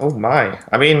 Oh my.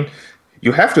 I mean,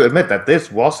 you have to admit that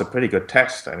this was a pretty good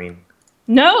test. I mean,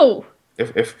 No.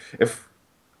 if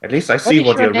at least I see is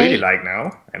what your you're really name? like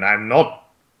now, and I'm not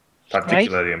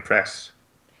particularly impressed.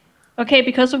 Okay,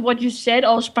 because of what you said,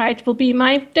 all sprites will be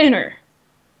my dinner.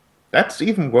 That's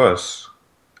even worse,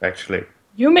 actually.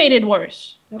 You made it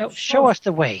worse. No, show us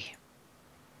the way.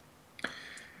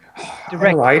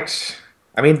 Direct. All right.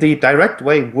 I mean, the direct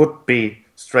way would be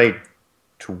straight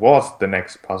towards the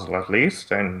next puzzle, at least,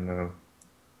 and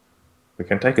we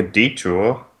can take a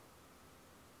detour.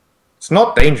 It's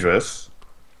not dangerous.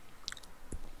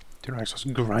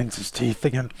 Tyraxos grinds his teeth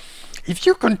again. If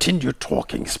you continue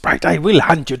talking, Sprite, I will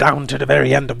hunt you down to the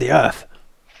very end of the earth.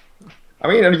 I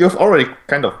mean, you've already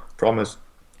kind of promised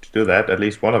to do that. At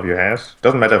least one of you has.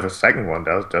 Doesn't matter if a second one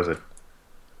does it?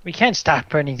 We can't start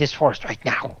burning this forest right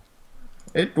now.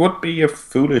 It would be a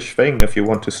foolish thing if you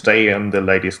want to stay in the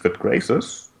lady's good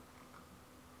graces.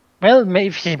 Well, maybe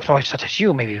if he employs such as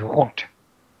you, maybe we won't.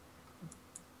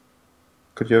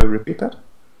 Could you repeat that?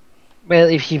 Well,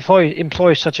 if he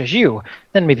employs such as you,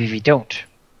 then maybe we don't.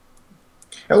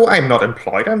 Oh, I'm not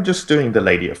employed. I'm just doing the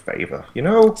lady a favor, you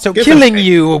know? So Give killing and take.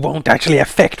 you won't actually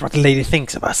affect what the lady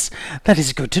thinks of us. That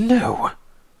is good to know.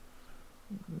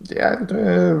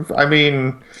 Yeah, I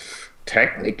mean,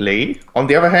 technically. On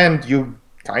the other hand, you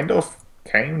kind of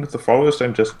came to the forest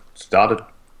and just started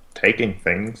taking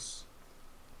things.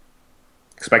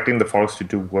 Expecting the forest to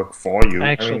do work for you.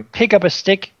 Actually, pick up a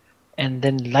stick and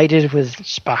then light it with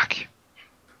spark.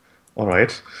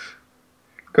 Alright.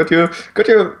 Could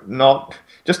you not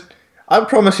just I'll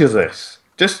promise you this.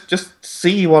 Just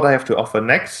see what I have to offer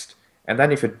next, and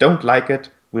then if you don't like it,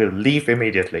 we'll leave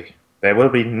immediately. There will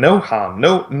be no harm,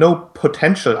 no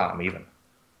potential harm even.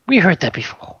 We heard that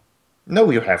before. No,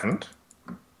 you haven't.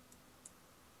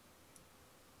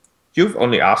 You've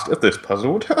only asked if this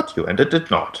puzzle would hurt you, and it did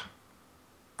not.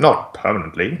 Not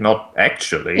permanently, not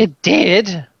actually. It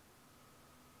did.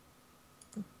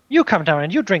 You come down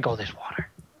and you drink all this water.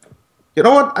 You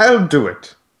know what? I'll do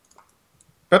it.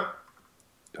 But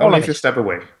All only of if you it. step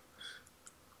away.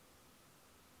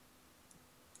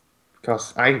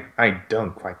 Because I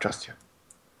don't quite trust you.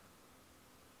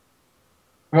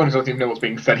 One doesn't even know what's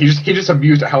being said. He's just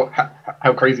amused at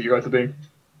how crazy you guys are being.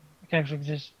 Okay, so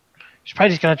she's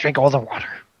probably just gonna drink all the water.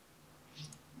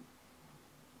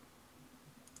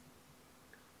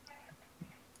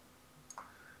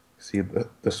 See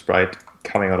the sprite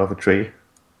coming out of a tree.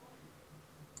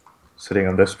 Sitting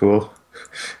on this pool,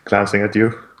 glancing at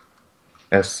you.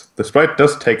 As the sprite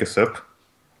does take a sip,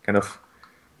 kind of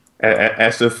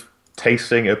as if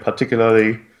tasting a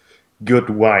particularly good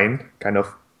wine, kind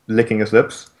of licking his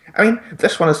lips. I mean,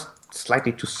 this one is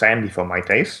slightly too sandy for my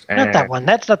taste. Not that one.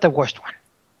 That's not the worst one.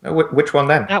 Which one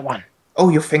then? That one. Oh,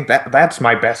 you think that's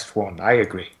my best one? I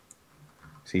agree.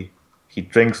 See, he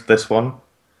drinks this one,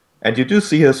 and you do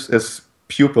see his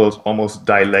pupils almost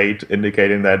dilate,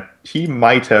 indicating that he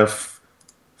might have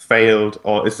failed,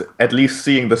 or is at least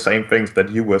seeing the same things that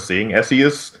you were seeing, as he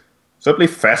is certainly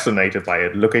fascinated by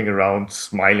it, looking around,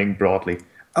 smiling broadly.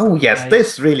 Oh yes, Nice.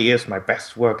 this really is my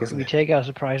best work, Do isn't we it? take our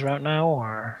surprise route now,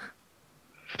 or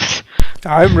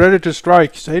I'm ready to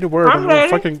strike. Say the word. I'm I'm gonna ready.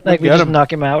 fucking Like we get just him.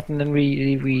 knock him out and then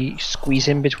we squeeze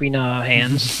him between our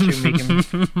hands to make him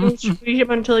And squeeze him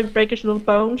until he breaks his little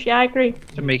bones. Yeah, I agree.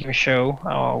 show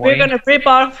our We're way. gonna rip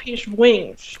off his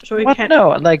wings so he What? can't. No,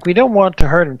 like we don't want to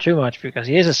hurt him too much because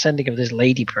he is ascending of this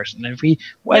lady person. And if we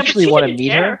Yeah, actually but she want to didn't meet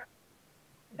care. her,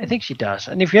 I think she does.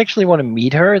 And if we actually want to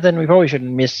meet her, then we probably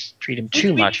shouldn't mistreat him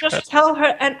too We much. just But tell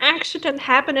her an accident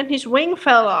happened and his wing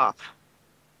fell off.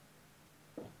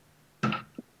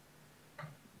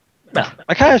 well,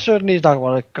 Akaya certainly is not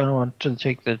going to want to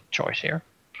take the choice here.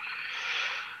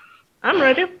 I'm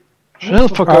ready. He'll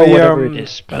forgo I, whatever it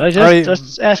is. But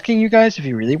just asking you guys if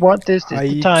you really want this. This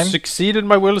is the I time. succeeded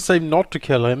my will save not to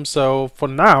kill him, so for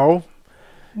now,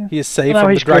 he is safe Now from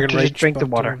the he's dragon quick to rage. just drink the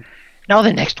but, water. Now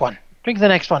the next one. Drink the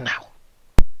next one now.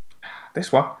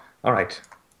 This one? Alright.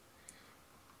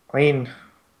 I mean,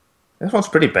 this one's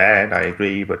pretty bad, I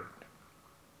agree, but...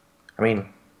 I mean...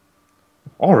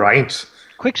 Alright.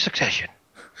 Quick succession.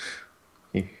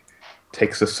 He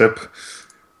takes a sip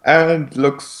and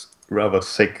looks rather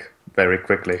sick very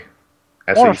quickly.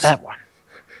 More of that one.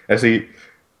 As he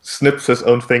snips his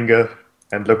own finger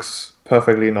and looks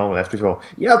perfectly normal as before.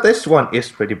 Yeah, this one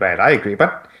is pretty bad, I agree,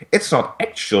 but it's not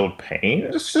actual pain.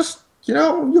 It's just, you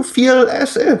know, you feel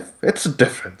as if. It's a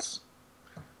difference.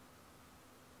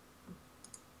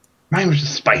 Mine was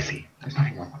just spicy. There's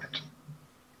nothing wrong with it.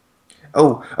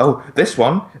 Oh, this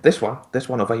one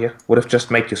over here would have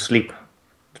just made you sleep.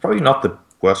 It's probably not the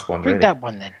worst one, Drink really. that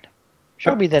one then.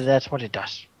 Show me that that's what it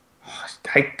does.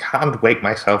 I can't wake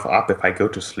myself up if I go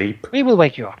to sleep. We will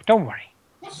wake you up. Don't worry.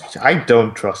 I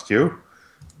don't trust you.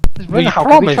 we How can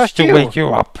we promise trust to you? wake you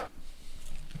up.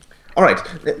 All right,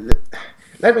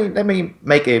 let me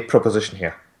make a proposition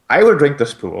here. I will drink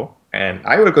this pool, and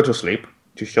I will go to sleep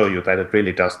to show you that it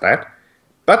really does that.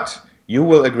 But you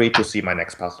will agree to see my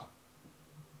next puzzle.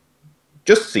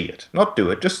 Just see it, not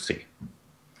do it. Just see.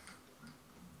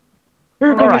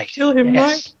 You're All gonna right. kill him,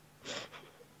 Yes.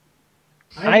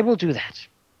 I will do that.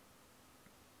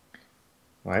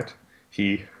 Right?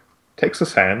 He takes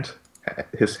his hands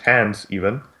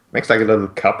even, makes like a little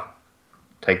cup,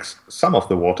 takes some of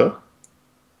the water,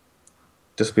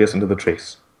 disappears into the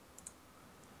trees.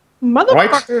 right?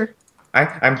 Motherfucker!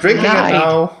 I'm drinking it Lied.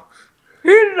 now.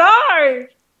 He lied!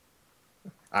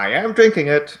 I am drinking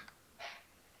it.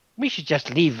 We should just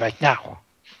leave right now.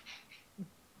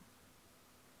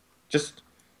 Just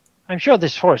I'm sure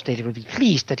this forest lady will be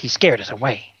pleased that he scared us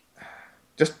away.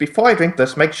 before I drink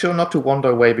this, make sure not to wander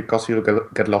away because you'll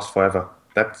get lost forever.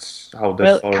 That's how this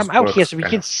Well, forest come out works, here so we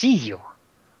kind can of. see you.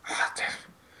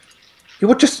 You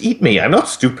would just eat me. I'm not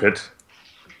stupid.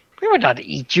 We would not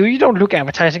eat you. You don't look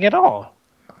appetizing at all.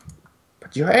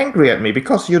 But you're angry at me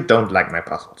because you don't like my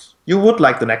puzzles. You would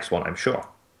like the next one, I'm sure.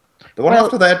 The one Well-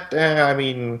 after that, I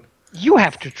mean, You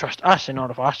have to trust us in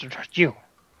order for us to trust you.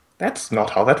 that's not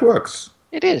how that works.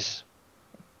 It is.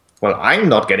 Well, I'm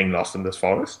not getting lost in this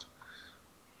forest.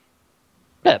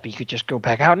 Yeah, but you could just go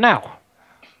back out now.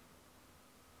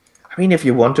 I mean, if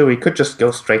you want to, we could just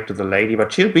go straight to the lady,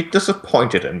 but she'll be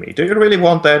disappointed in me. Do you really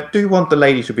want that? Do you want the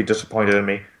lady to be disappointed in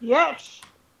me? Yes!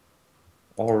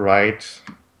 All right.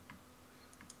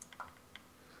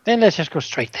 Then let's just go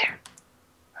straight there.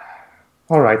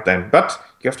 All right then. But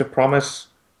you have to promise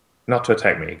not to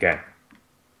attack me again.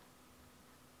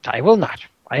 I will not.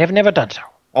 I have never done so.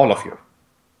 All of you.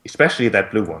 Especially that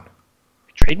blue one.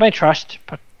 Betrayed my trust,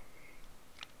 but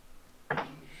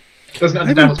Doesn't I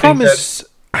understand will what's being said. promise.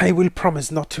 I will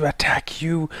promise not to attack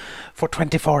you for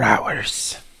 24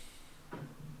 hours.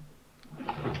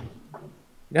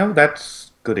 No,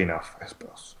 that's good enough, I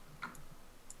suppose.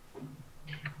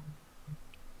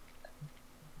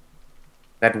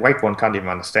 That white one can't even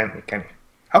understand me, can he?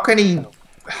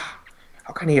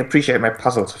 How can he appreciate my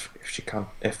puzzles if he can't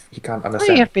I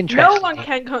understand? have been No trusted. one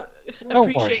can Don't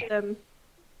appreciate worry. them.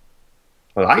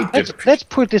 Well, I did appreciate. Let's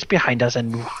put this behind us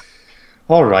and move on.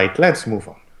 All right, let's move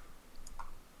on.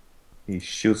 He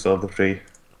shoots out the tree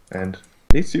and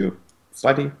leads you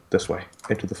slightly this way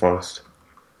into the forest.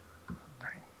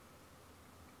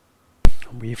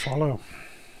 We follow.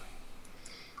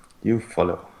 You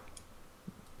follow.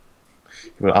 He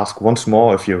will ask once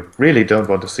more if you really don't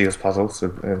want to see his puzzles.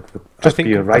 It would just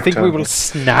be a right I think turn. we will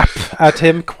snap at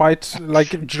him quite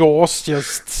like jaws,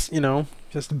 just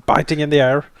just biting in the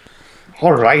air.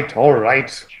 All right.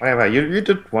 Whatever. You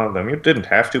did one of them. You didn't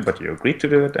have to, but you agreed to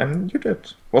do it, and you did.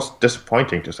 It was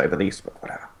disappointing to say the least, but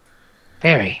whatever.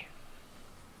 Very.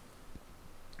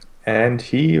 And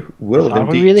he will Thought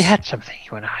indeed. we really had something,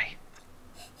 you and I.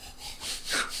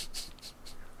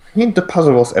 I mean, the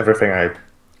puzzle was everything I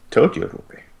told you it would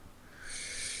be.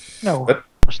 No, But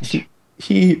wasn't.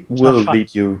 He will fun.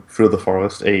 lead you through the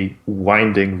forest, a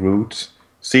winding route,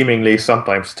 seemingly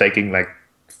sometimes taking like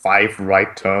 5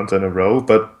 right turns in a row,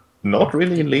 but not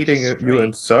really leading you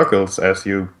in Straight. circles, as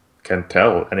you can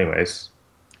tell, anyways.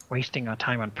 Wasting our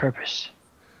time on purpose.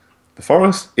 The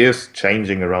forest is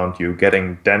changing around you,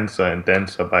 getting denser and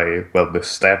denser by, well, the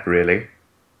step, really.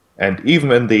 And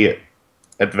even in the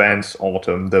advanced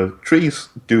autumn, the trees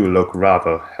do look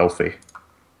rather healthy,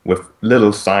 with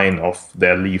little sign of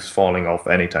their leaves falling off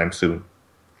anytime soon.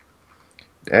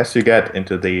 As you get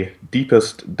into the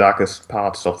deepest, darkest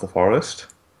parts of the forest,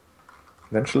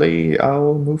 eventually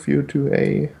I'll move you to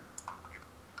a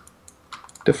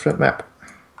different map.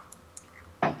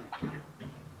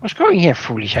 What's going here,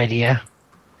 foolish idea?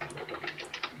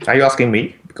 Are you asking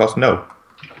me? Because no.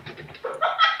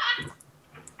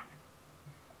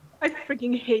 I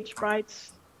freaking hate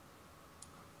sprites.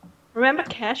 Remember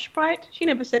Cash Sprite? She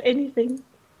never said anything.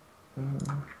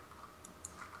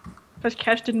 Because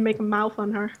Cash didn't make a mouth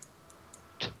on her.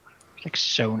 Like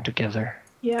sewn together.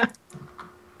 Yeah.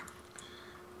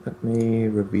 Let me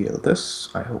reveal this.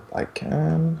 I hope I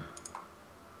can.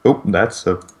 Oh, that's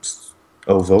a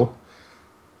oval.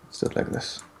 Let's do it like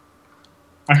this.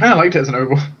 I kind of liked it as an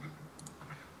oval.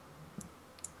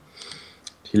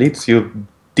 He leads you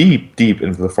deep, deep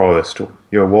into the forest.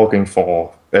 You're walking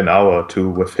for an hour or two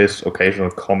with his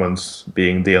occasional comments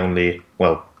being the only,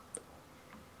 well,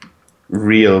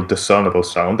 real discernible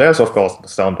sound. There's, of course, the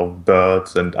sound of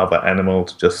birds and other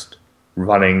animals just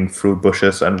running through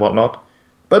bushes and whatnot,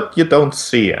 but you don't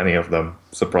see any of them,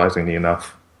 surprisingly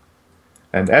enough.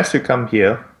 And as you come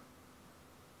here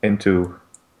into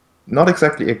not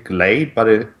exactly a glade, but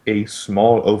a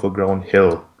small overgrown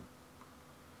hill,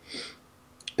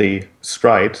 the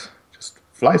sprite just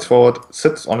flies forward,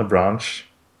 sits on a branch,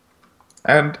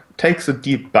 and takes a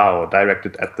deep bow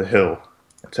directed at the hill.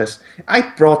 It says, "I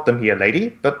brought them here, lady,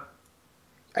 but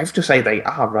I have to say they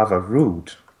are rather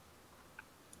rude."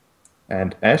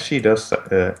 And as she does,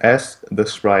 as the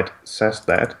sprite says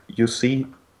that, you see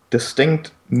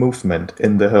distinct movement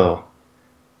in the hill,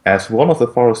 as one of the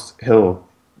forest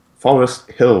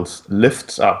hills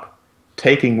lifts up,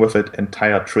 taking with it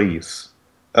entire trees.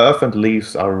 Earth and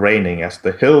leaves are raining as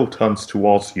the hill turns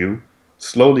towards you,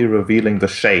 slowly revealing the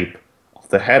shape of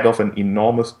the head of an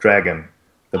enormous dragon,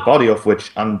 the body of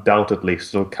which undoubtedly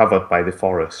still covered by the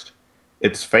forest.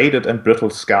 Its faded and brittle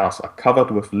scars are covered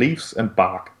with leaves and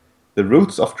bark, the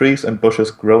roots of trees and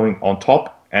bushes growing on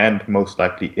top and most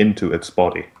likely into its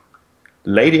body.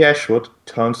 Lady Ashwood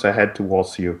turns her head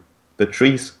towards you, the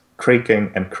trees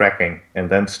creaking and cracking, and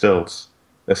then stills.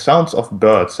 The sounds of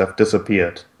birds have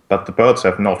disappeared, but the birds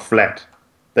have not fled.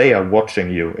 They are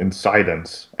watching you in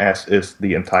silence, as is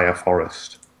the entire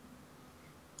forest.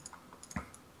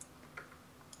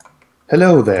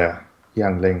 "Hello there,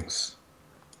 younglings.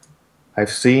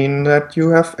 I've seen that you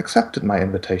have accepted my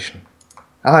invitation.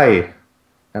 I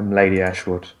am Lady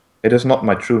Ashwood. It is not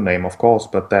my true name, of course,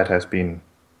 but that has been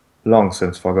long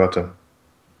since forgotten."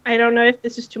 I don't know if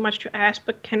this is too much to ask,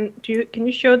 but can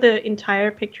you show the entire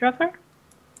picture of her?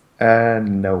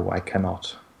 No, I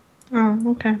cannot.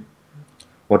 Oh, okay.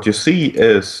 What you see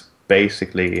is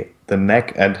basically the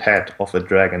neck and head of a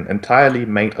dragon, entirely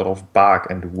made out of bark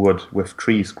and wood, with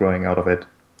trees growing out of it,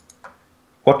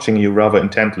 watching you rather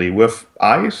intently, with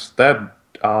eyes that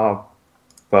are,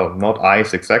 well, not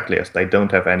eyes exactly, as they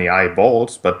don't have any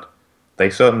eyeballs, but they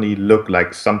certainly look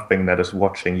like something that is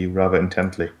watching you rather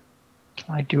intently.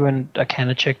 Can I do an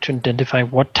arcana check to identify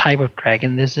what type of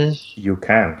dragon this is? You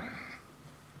can.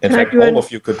 In Can I fact, do all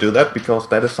of you could do that, because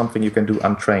that is something you can do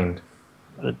untrained.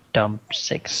 A dumb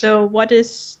 6. So what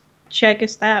check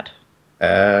is that?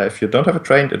 If you don't have a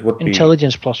trained, it would be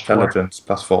Intelligence plus 4. intelligence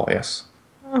plus 4, yes.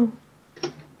 Oh.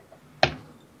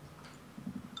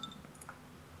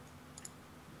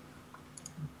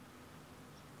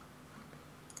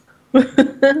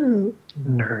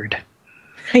 Nerd.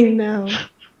 I know.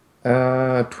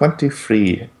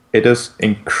 23. It is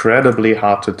incredibly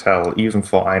hard to tell, even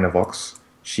for Einavox.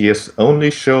 She is only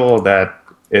sure that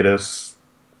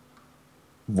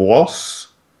was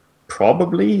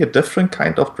probably a different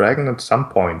kind of dragon at some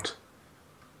point.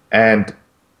 And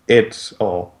it,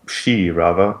 or she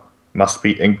rather, must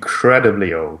be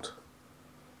incredibly old.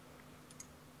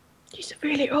 She's a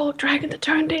really old dragon that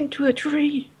turned into a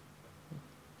tree.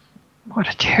 What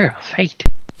a terrible fate.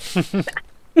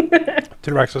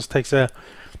 Tyraxos takes a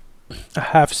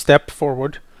half step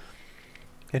forward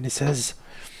and he says,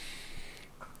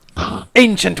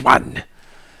 "Ancient One,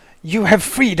 you have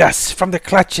freed us from the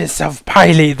clutches of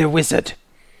Pily the Wizard,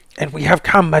 and we have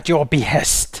come at your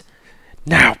behest.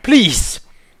 Now, please,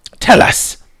 tell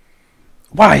us,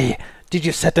 why did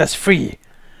you set us free?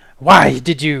 Why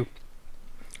did you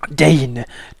deign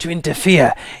to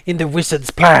interfere in the wizard's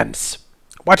plans?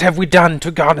 What have we done to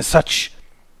garner such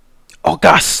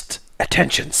august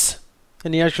attentions?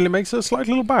 And he actually makes a slight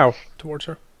little bow towards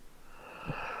her.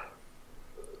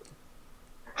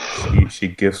 She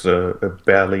gives a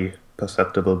barely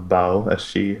perceptible bow as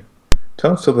she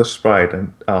turns to the sprite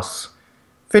and asks,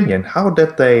 Finian, how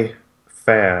did they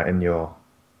fare in your,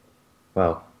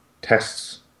 well,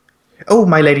 tests? Oh,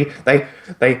 my lady,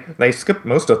 they skipped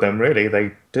most of them, really.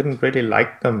 They didn't really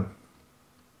like them.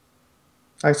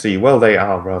 I see. Well, they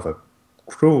are rather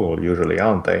cruel, usually,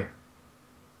 aren't they?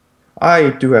 I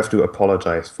do have to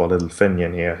apologize for little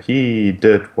Finian here. He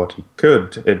did what he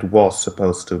could. It was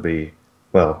supposed to be,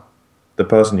 well, the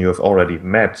person you have already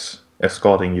met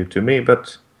escorting you to me,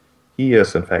 but he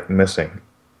is in fact missing.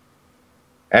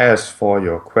 As for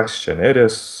your question, it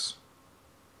is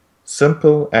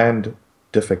simple and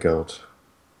difficult.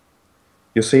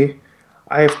 You see,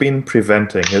 I have been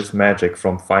preventing his magic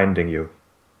from finding you,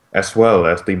 as well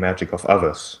as the magic of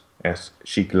others, as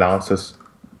she glances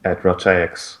at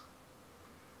Rotaex.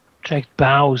 Jack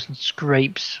bows and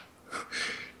scrapes.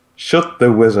 Should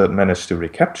the wizard manage to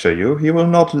recapture you, he will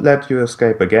not let you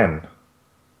escape again.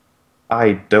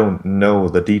 I don't know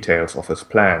the details of his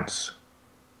plans,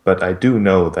 but I do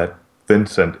know that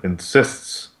Vincent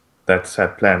insists that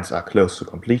said plans are close to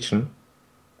completion,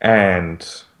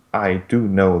 and I do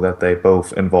know that they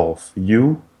both involve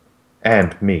you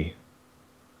and me.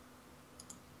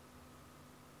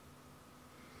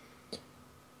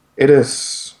 It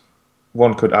is,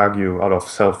 one could argue, out of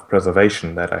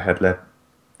self-preservation that I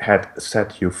had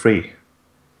set you free.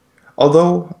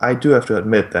 Although I do have to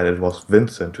admit that it was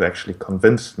Vincent who actually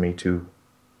convinced me to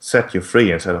set you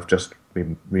free instead of just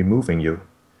removing you.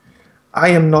 I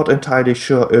am not entirely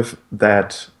sure if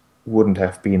that wouldn't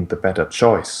have been the better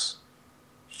choice.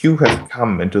 You have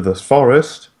come into this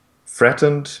forest,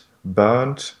 threatened,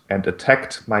 burned, and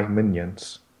attacked my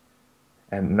minions.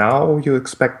 And now you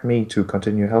expect me to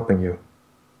continue helping you.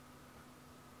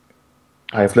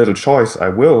 I have little choice, I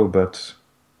will, but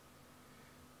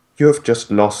you have just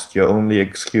lost your only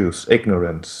excuse,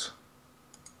 ignorance.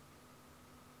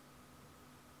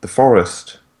 The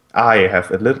forest, I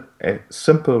have a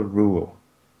simple rule.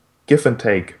 Give and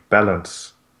take,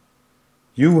 balance.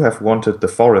 You have wanted the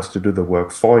forest to do the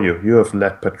work for you. You have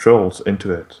led patrols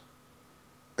into it.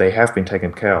 They have been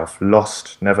taken care of,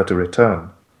 lost, never to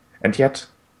return. And yet,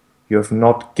 you have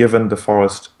not given the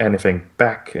forest anything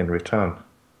back in return.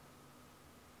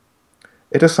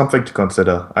 It is something to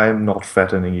consider. I am not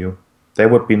threatening you. There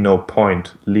would be no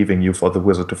point leaving you for the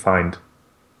wizard to find.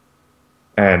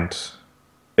 And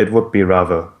it would be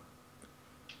rather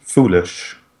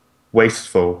foolish,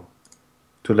 wasteful,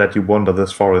 to let you wander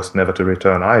this forest never to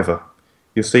return either.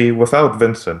 You see, without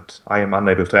Vincent, I am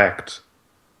unable to act.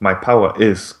 My power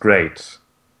is great,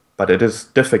 but it is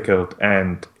difficult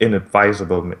and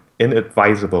inadvisable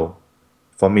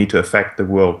for me to affect the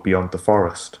world beyond the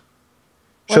forest.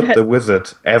 Should the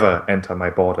wizard ever enter my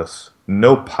borders,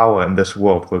 no power in this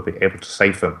world will be able to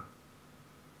save him.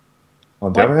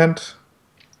 On the other hand,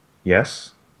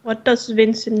 yes? What does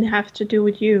Vincent have to do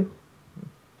with you?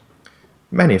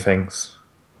 Many things.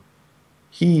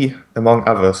 He, among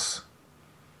others,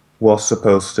 was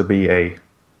supposed to be a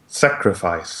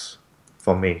sacrifice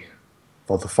for me,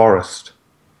 for the forest.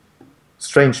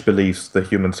 Strange beliefs the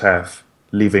humans have,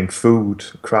 leaving food,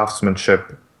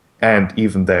 craftsmanship, and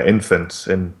even their infants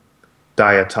in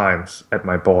dire times at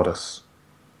my borders.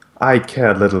 I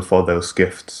care little for those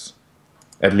gifts,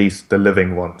 at least the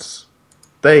living ones.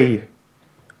 They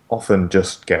often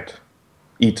just get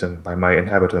eaten by my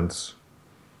inhabitants.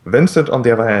 Vincent, on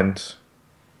the other hand,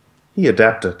 he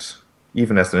adapted,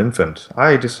 even as an infant.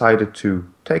 I decided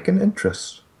to take an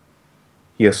interest.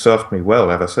 He has served me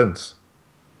well ever since.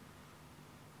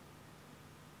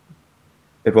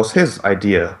 It was his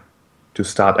idea to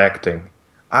start acting.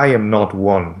 I am not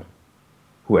one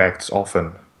who acts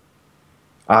often.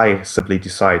 I simply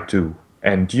decide to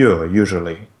endure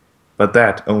usually, but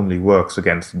that only works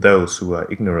against those who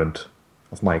are ignorant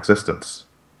of my existence.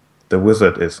 The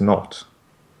wizard is not.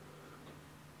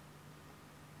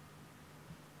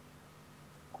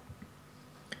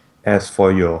 As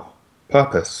for your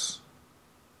purpose,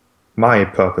 my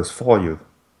purpose for you,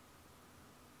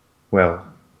 well,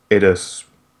 it is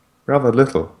rather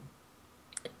little.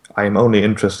 I am only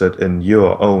interested in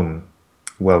your own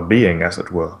well-being, as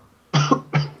it were.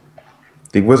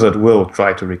 The wizard will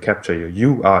try to recapture you.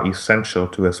 You are essential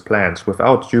to his plans.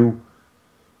 Without you,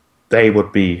 they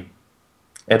would be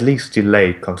at least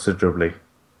delayed considerably.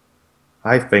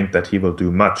 I think that he will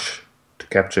do much to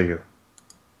capture you.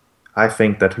 I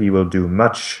think that he will do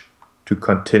much to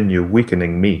continue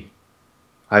weakening me.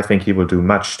 I think he will do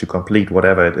much to complete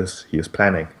whatever it is he is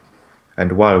planning.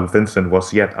 And while Vincent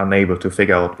was yet unable to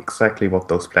figure out exactly what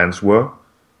those plans were,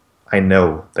 I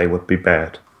know they would be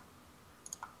bad.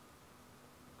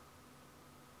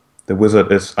 The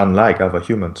wizard is unlike other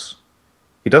humans.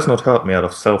 He does not hurt me out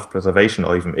of self-preservation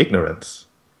or even ignorance.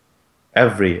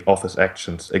 Every of his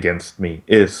actions against me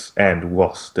is and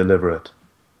was deliberate.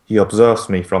 He observes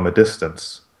me from a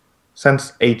distance,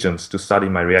 sends agents to study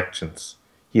my reactions.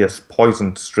 He has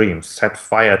poisoned streams, set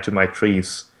fire to my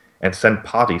trees, and sent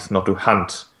parties not to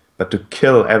hunt, but to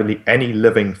kill any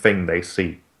living thing they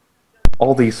see.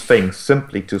 All these things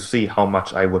simply to see how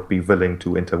much I would be willing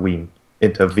to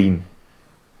intervene.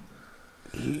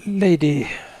 Lady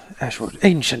Ashwood,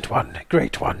 Ancient One,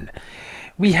 Great One,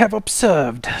 we have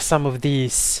observed some of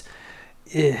these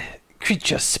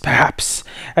creatures, perhaps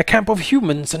a camp of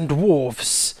humans and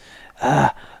dwarves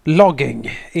logging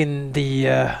in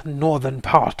the northern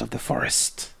part of the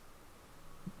forest.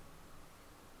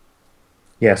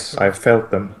 Yes, I felt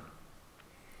them.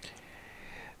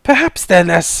 Perhaps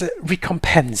then, as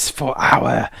recompense for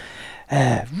our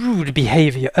rude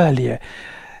behavior earlier,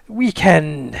 we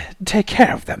can take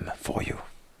care of them for you.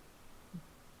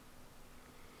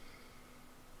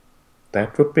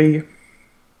 That would be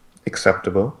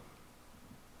acceptable.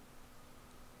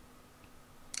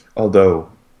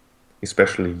 Although,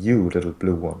 especially you, little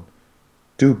blue one,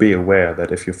 do be aware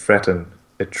that if you threaten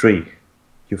a tree,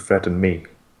 you threaten me.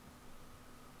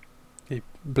 He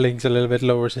blinks a little bit,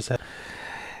 lowers his head.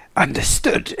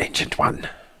 Understood, Ancient One.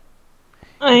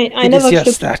 I It never is just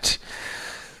looked- that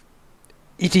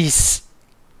it is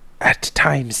at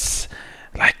times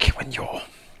like when your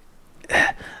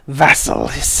vassal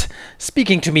is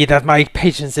speaking to me that my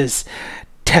patience is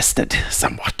tested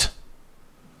somewhat.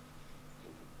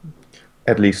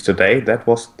 At least today, that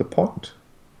was the point.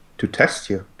 To test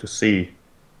you, to see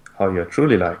how you're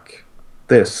truly like.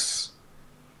 This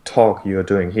talk you're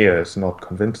doing here is not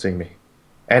convincing me.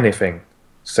 Anything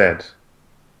said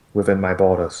within my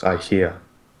borders, I hear.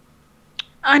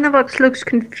 Einavox looks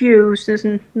confused,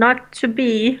 and not to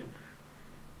be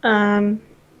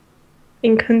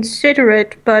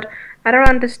inconsiderate, but I don't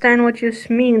understand what you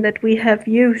mean that we have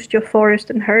used your forest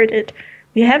and hurt it.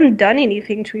 We haven't done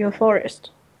anything to your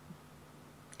forest.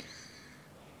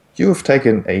 You have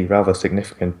taken a rather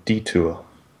significant detour,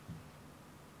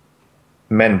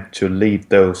 meant to lead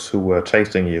those who were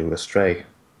chasing you astray.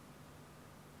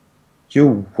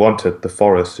 You wanted the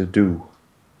forest to do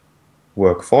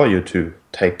work for you, to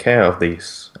take care of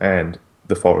these, and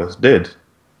the forest did.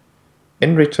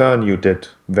 In return, you did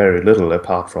very little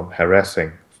apart from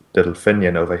harassing little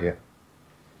Finian over here.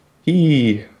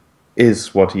 He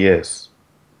is what he is.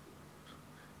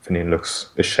 Finian looks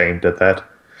ashamed at that.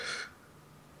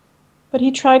 But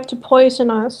he tried to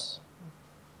poison us.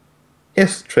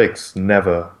 His tricks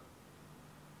were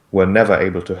never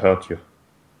able to hurt you.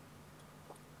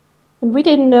 And we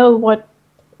didn't know what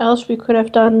else we could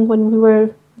have done when we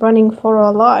were running for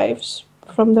our lives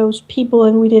from those people,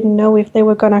 and we didn't know if they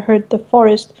were going to hurt the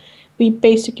forest. We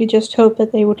basically just hoped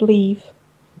that they would leave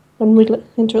when we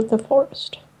entered the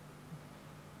forest.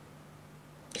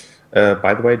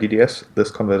 By the way, DDS,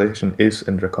 this conversation is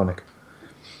in Draconic.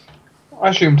 I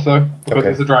assumed so, because Okay.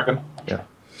 it's a dragon. Yeah.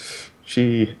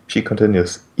 She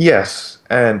continues. Yes,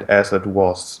 and as it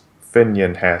was,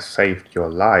 Finian has saved your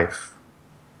life.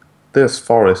 This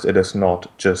forest, it is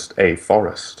not just a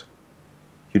forest.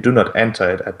 You do not enter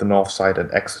it at the north side and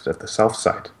exit at the south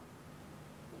side.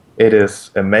 It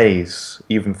is a maze,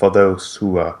 even for those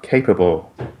who are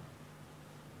capable.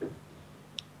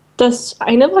 Does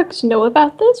Einavox know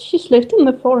about this? She's lived in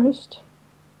the forest.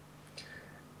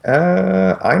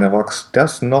 Einavox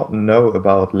does not know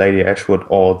about Lady Ashwood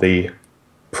or the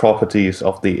properties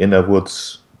of the inner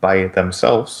woods by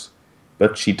themselves,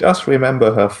 but she does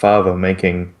remember her father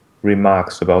making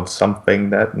remarks about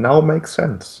something that now makes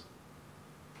sense.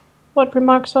 What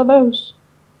remarks are those?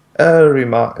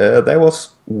 There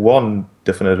was one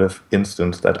definitive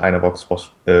instance that Einavox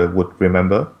would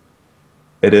remember.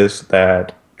 It is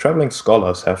that traveling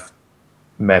scholars have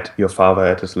met your father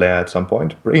at his lair at some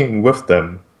point, bringing with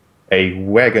them a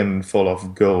wagon full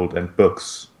of gold and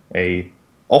books, a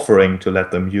offering to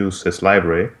let them use his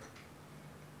library.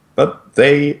 But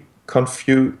they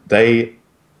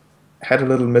had a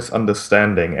little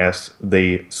misunderstanding, as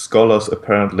the scholars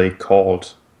apparently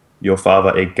called your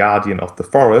father a guardian of the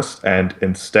forest and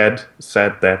instead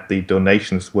said that the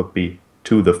donations would be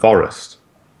to the forest.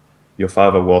 Your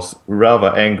father was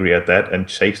rather angry at that and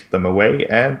chased them away,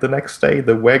 and the next day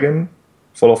the wagon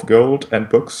full of gold and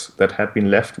books that had been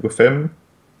left with him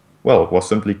well, was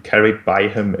simply carried by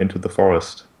him into the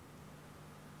forest.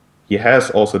 He has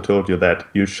also told you that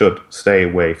you should stay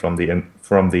away from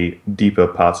the deeper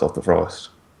parts of the forest.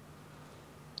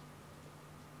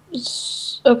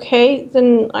 Okay,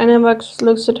 then Einamax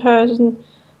looks at her and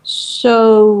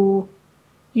so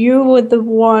you were the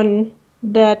one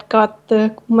that got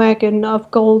the wagon of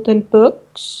golden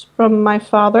books from my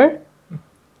father?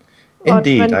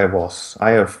 Indeed, I was.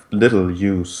 I have little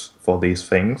use for these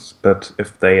things, but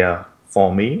if they are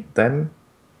for me, then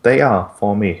they are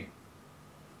for me.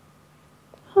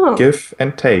 Huh. Give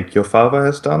and take. Your father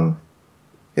has done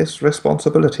his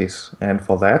responsibilities, and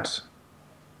for that,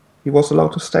 he was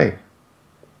allowed to stay.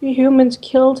 You humans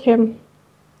killed him.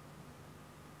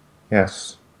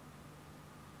 Yes.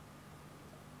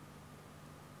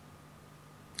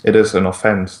 It is an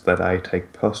offense that I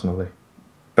take personally,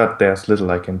 but there's little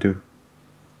I can do.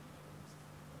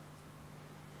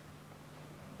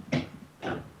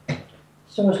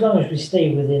 So as long as we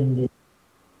stay within the...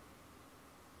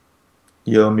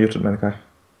 You're muted, Menkai.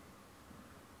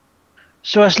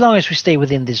 So as long as we stay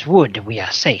within this wood, we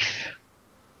are safe.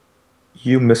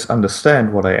 You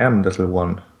misunderstand what I am, little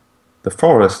one. The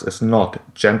forest is not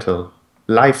gentle.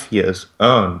 Life here is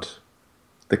earned.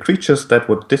 The creatures that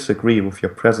would disagree with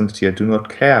your presence here do not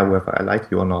care whether I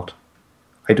like you or not.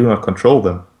 I do not control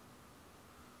them.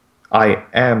 I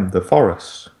am the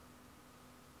forest.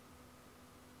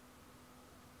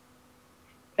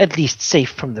 At least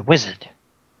safe from the wizard.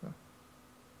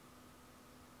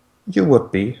 You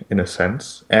would be, in a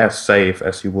sense, as safe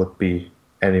as you would be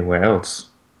anywhere else.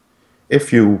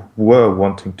 If you were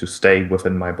wanting to stay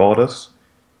within my borders,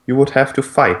 you would have to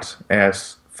fight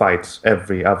as fights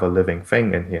every other living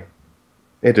thing in here.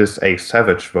 It is a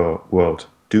savage world.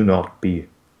 Do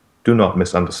not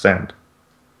misunderstand.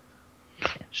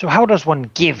 So how does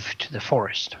one give to the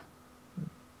forest?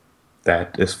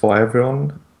 That is for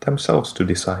everyone themselves to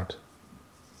decide.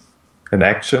 An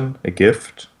action, a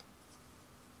gift.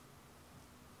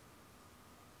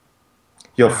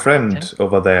 Your friend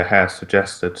over there has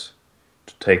suggested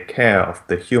to take care of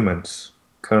the humans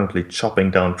currently chopping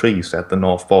down trees at the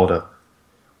north border.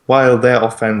 While their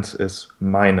offense is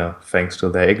minor thanks to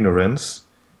their ignorance,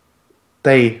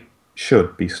 they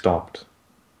should be stopped.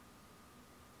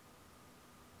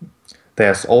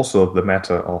 There's also the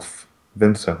matter of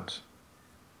Vincent.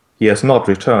 He has not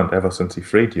returned ever since he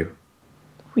freed you.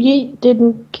 We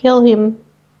didn't kill him.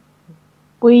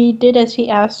 We did as he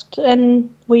asked,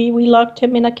 and we locked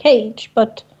him in a cage,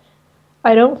 but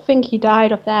I don't think he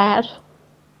died of that.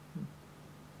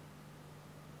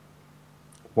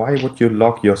 Why would you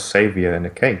lock your savior in a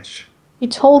cage? He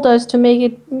told us to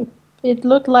make it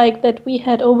look like that we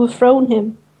had overthrown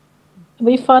him.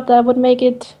 We thought that would make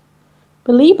it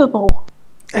believable.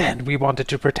 And we wanted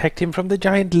to protect him from the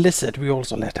giant lizard we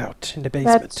also let out in the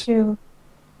basement. That too.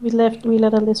 We let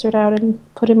a lizard out and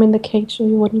put him in the cage so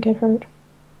he wouldn't get hurt.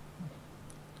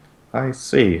 I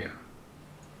see.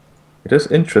 It is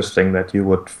interesting that you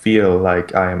would feel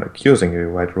like I am accusing you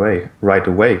right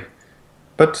away.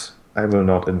 But I will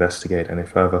not investigate any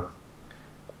further.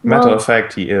 Matter of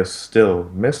fact, he is still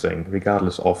missing,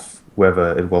 regardless of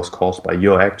whether it was caused by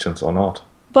your actions or not.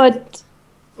 But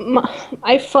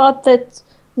I thought that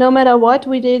no matter what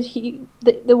we did,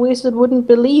 the wizard wouldn't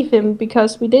believe him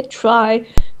because we did try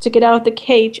to get out the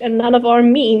cage and none of our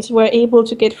means were able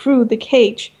to get through the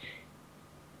cage.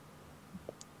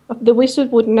 The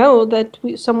wizard would know that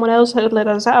someone else had let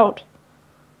us out.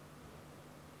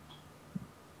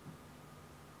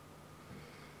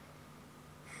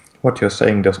 What you're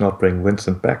saying does not bring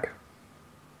Vincent back.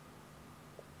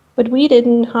 But we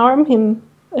didn't harm him,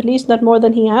 at least not more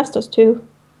than he asked us to.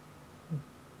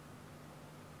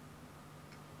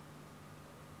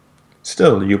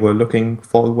 Still, you were looking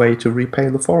for a way to repay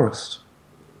the forest.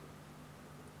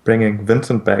 Bringing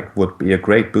Vincent back would be a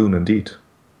great boon indeed.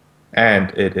 And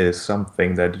it is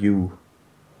something that you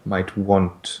might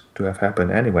want to have happen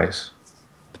anyways.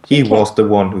 He was the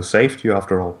one who saved you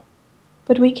after all.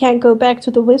 But we can't go back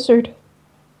to the wizard.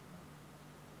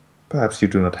 Perhaps you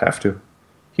do not have to.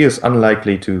 He is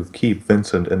unlikely to keep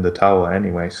Vincent in the tower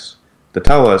anyways. The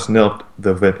tower is not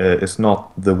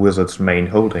the wizard's main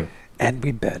holding. And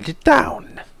we burned it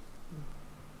down.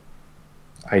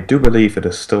 I do believe it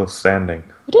is still standing.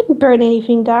 We didn't burn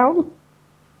anything down.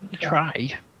 You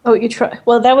tried. Oh, you tried.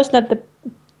 Well, that was not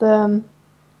the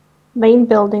main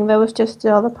building. That was just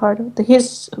the other part of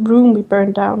his room we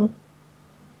burned down.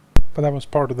 But that was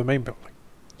part of the main building.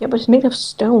 Yeah, but it's made of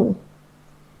stone.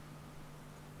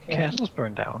 Castle's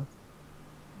burned down.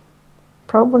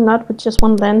 Probably not with just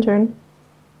one lantern.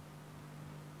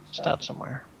 Start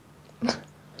somewhere.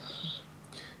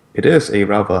 It is a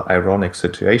rather ironic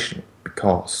situation,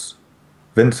 because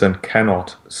Vincent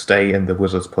cannot stay in the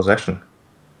wizard's possession.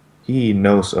 He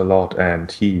knows a lot,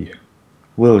 and he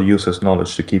will use his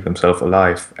knowledge to keep himself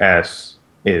alive, as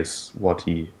is what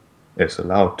he is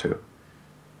allowed to.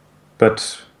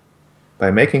 But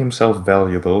by making himself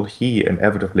valuable, he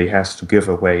inevitably has to give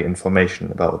away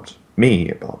information about me,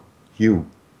 about you.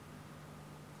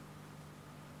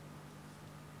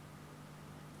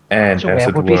 And So as where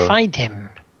it would we were, find him?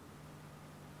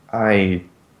 I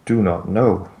do not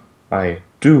know. I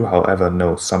do, however,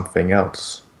 know something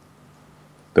else.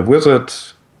 The wizard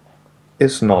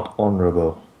is not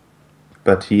honorable,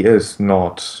 but he is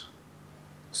not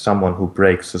someone who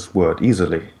breaks his word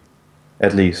easily.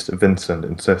 At least Vincent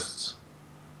insists.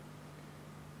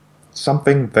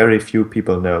 Something very few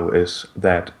people know is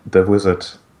that the wizard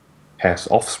has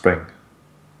offspring.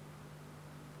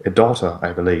 A daughter,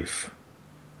 I believe.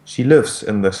 She lives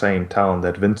in the same town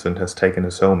that Vincent has taken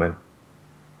his home in,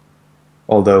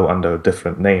 although under a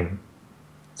different name.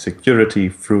 Security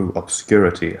through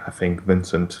obscurity, I think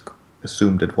Vincent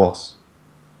assumed it was.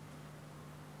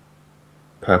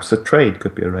 Perhaps a trade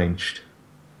could be arranged.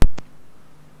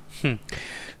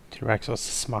 Tyraxos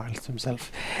smiles to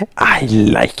himself. I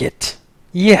like it.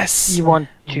 Yes. You want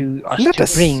to us Let to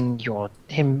us- bring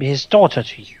his daughter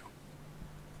to you?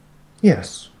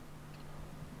 Yes.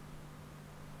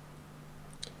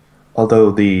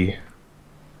 Although the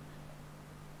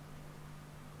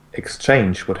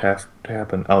exchange would have to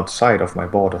happen outside of my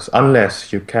borders,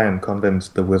 unless you can convince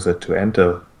the wizard to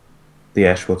enter the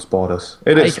Ashwood's borders.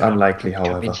 It is I don't unlikely, want to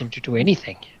however. convince him to do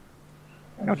anything.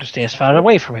 I want to stay as far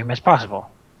away from him as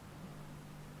possible.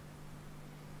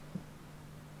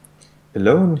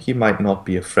 Alone, he might not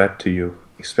be a threat to you,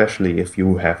 especially if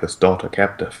you have his daughter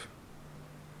captive.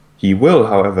 He will,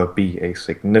 however, be a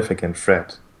significant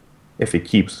threat if he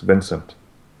keeps Vincent.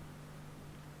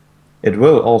 It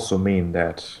will also mean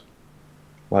that,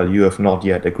 while you have not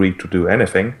yet agreed to do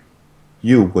anything,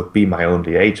 you would be my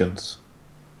only agents.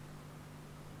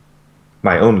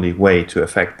 My only way to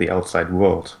affect the outside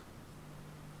world.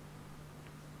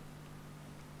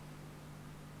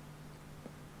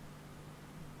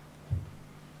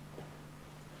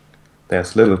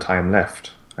 There's little time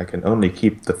left. I can only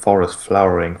keep the forest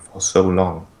flowering for so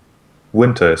long.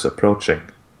 Winter is approaching.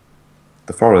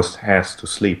 The forest has to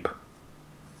sleep.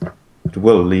 It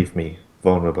will leave me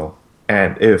vulnerable.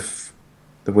 And if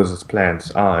the wizard's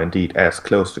plans are indeed as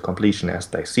close to completion as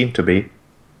they seem to be,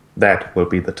 that will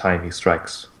be the time he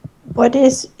strikes. What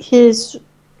is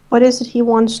it he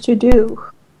wants to do?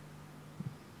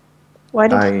 Why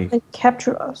did he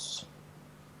capture us?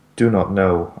 Do not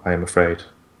know, I am afraid.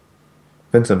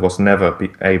 Vincent was never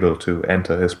able to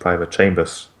enter his private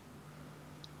chambers,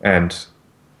 and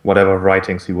whatever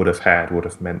writings he would have had would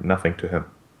have meant nothing to him.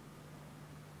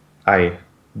 I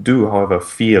do, however,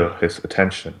 feel his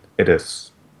attention. It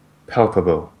is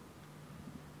palpable.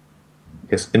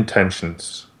 His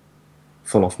intentions,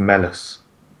 full of malice.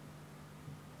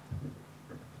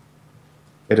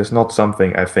 It is not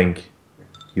something I think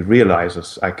he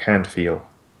realizes I can't feel.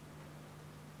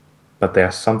 But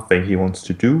there's something he wants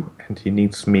to do, and he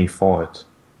needs me for it.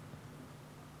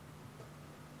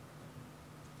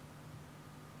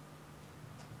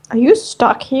 Are you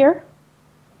stuck here?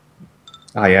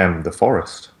 I am the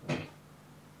forest.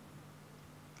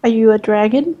 Are you a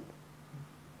dragon?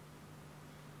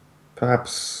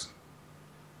 Perhaps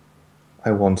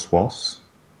I once was.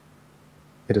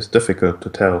 It is difficult to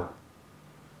tell.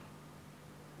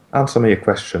 Answer me a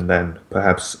question then.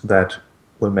 Perhaps that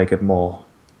will make it more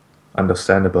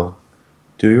understandable.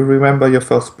 Do you remember your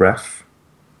first breath?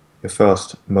 Your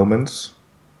first moments?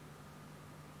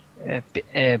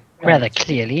 Rather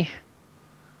clearly.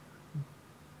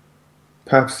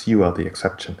 Perhaps you are the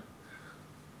exception.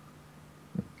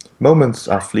 Moments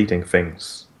are fleeting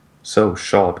things, so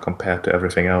short compared to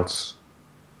everything else.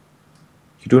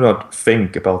 You do not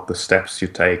think about the steps you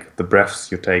take, the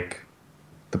breaths you take,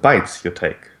 the bites you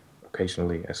take,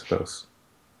 occasionally, I suppose.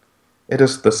 It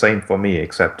is the same for me,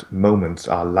 except moments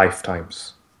are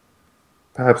lifetimes.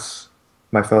 Perhaps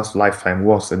my first lifetime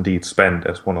was indeed spent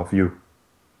as one of you.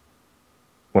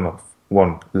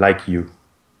 One like you,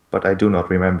 but I do not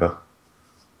remember.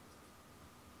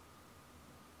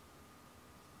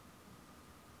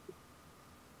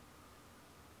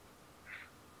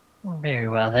 Very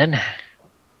well then.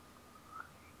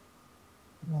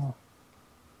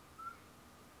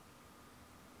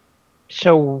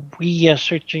 So we are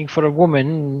searching for a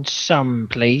woman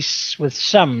someplace with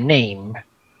some name,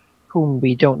 whom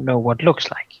we don't know what looks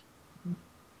like.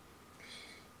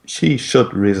 She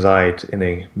should reside in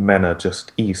a manor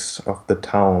just east of the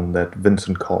town that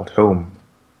Vincent called home.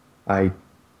 I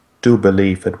do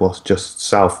believe it was just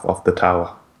south of the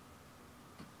tower.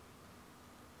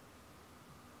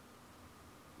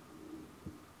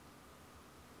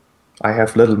 I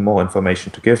have little more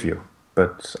information to give you,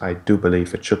 but I do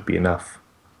believe it should be enough.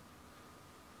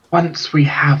 Once we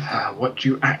have her, what do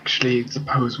you actually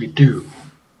suppose we do?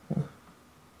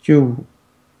 You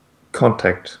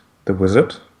contact the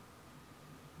wizard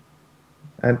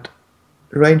and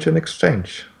arrange an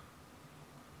exchange.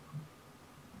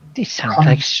 This sounds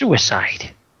like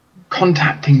suicide.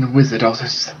 Contacting the wizard also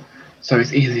so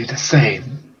it's easier to say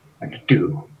than to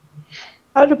do.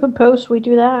 How do you propose we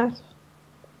do that?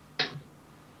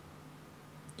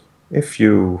 If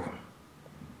you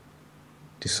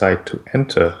decide to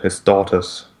enter his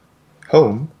daughter's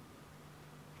home,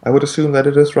 I would assume that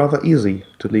it is rather easy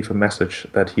to leave a message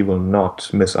that he will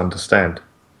not misunderstand.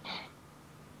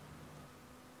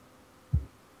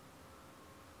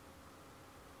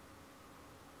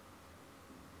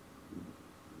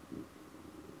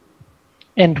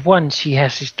 And once he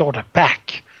has his daughter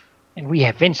back, and we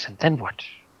have Vincent, then what?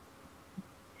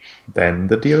 Then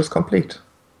the deal is complete.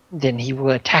 Then he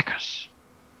will attack us,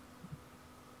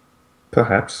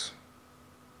 Perhaps.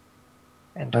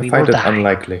 and I we find will it die.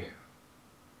 unlikely.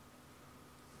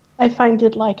 I find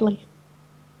it likely.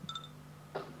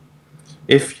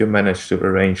 If you manage to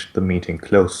arrange the meeting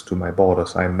close to my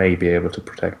borders, I may be able to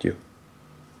protect you.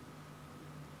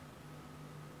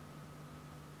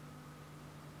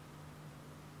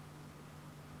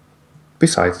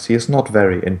 Besides, he is not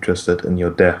very interested in your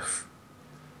death.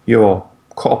 Your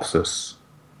corpses,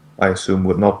 I assume,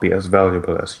 would not be as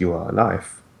valuable as you are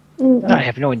alive. I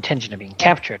have no intention of being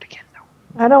captured again,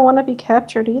 though. I don't want to be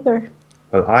captured either.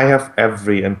 Well, I have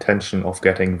every intention of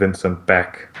getting Vincent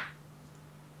back.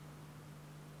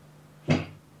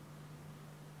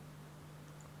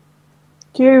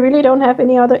 Do you really don't have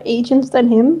any other agents than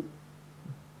him?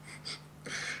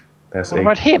 There's What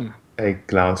about him? a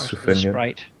glance to The Finian.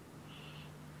 sprite.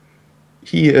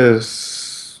 He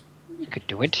is He could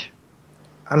do it.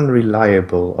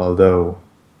 unreliable, although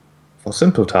for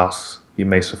simple tasks he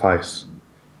may suffice.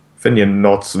 Finian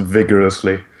nods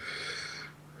vigorously.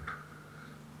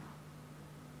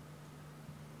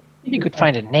 He could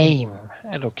find a name,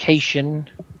 a location.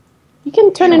 He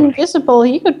can turn Surely. invisible.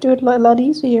 He could do it a lot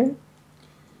easier.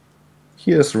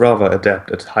 He is rather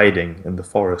adept at hiding in the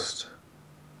forest.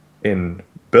 In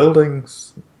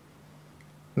buildings,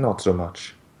 not so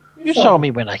much. You saw me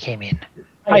when I came in.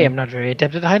 I am not very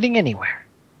adept at hiding anywhere.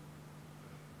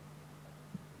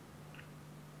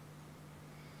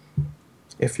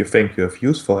 If you think you have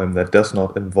use for him that does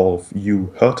not involve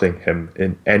you hurting him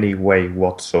in any way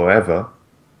whatsoever,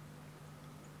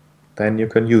 then you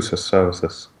can use his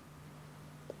services.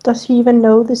 Does he even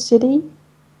know the city?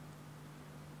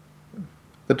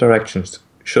 The directions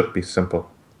should be simple.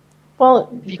 Well,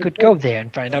 If you could go there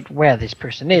and find out where this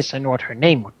person is and what her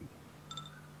name would be,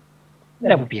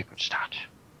 that would be a good start.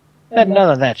 But none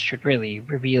of that should really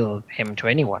reveal him to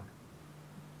anyone.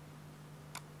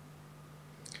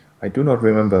 I do not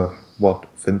remember what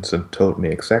Vincent told me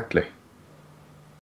exactly.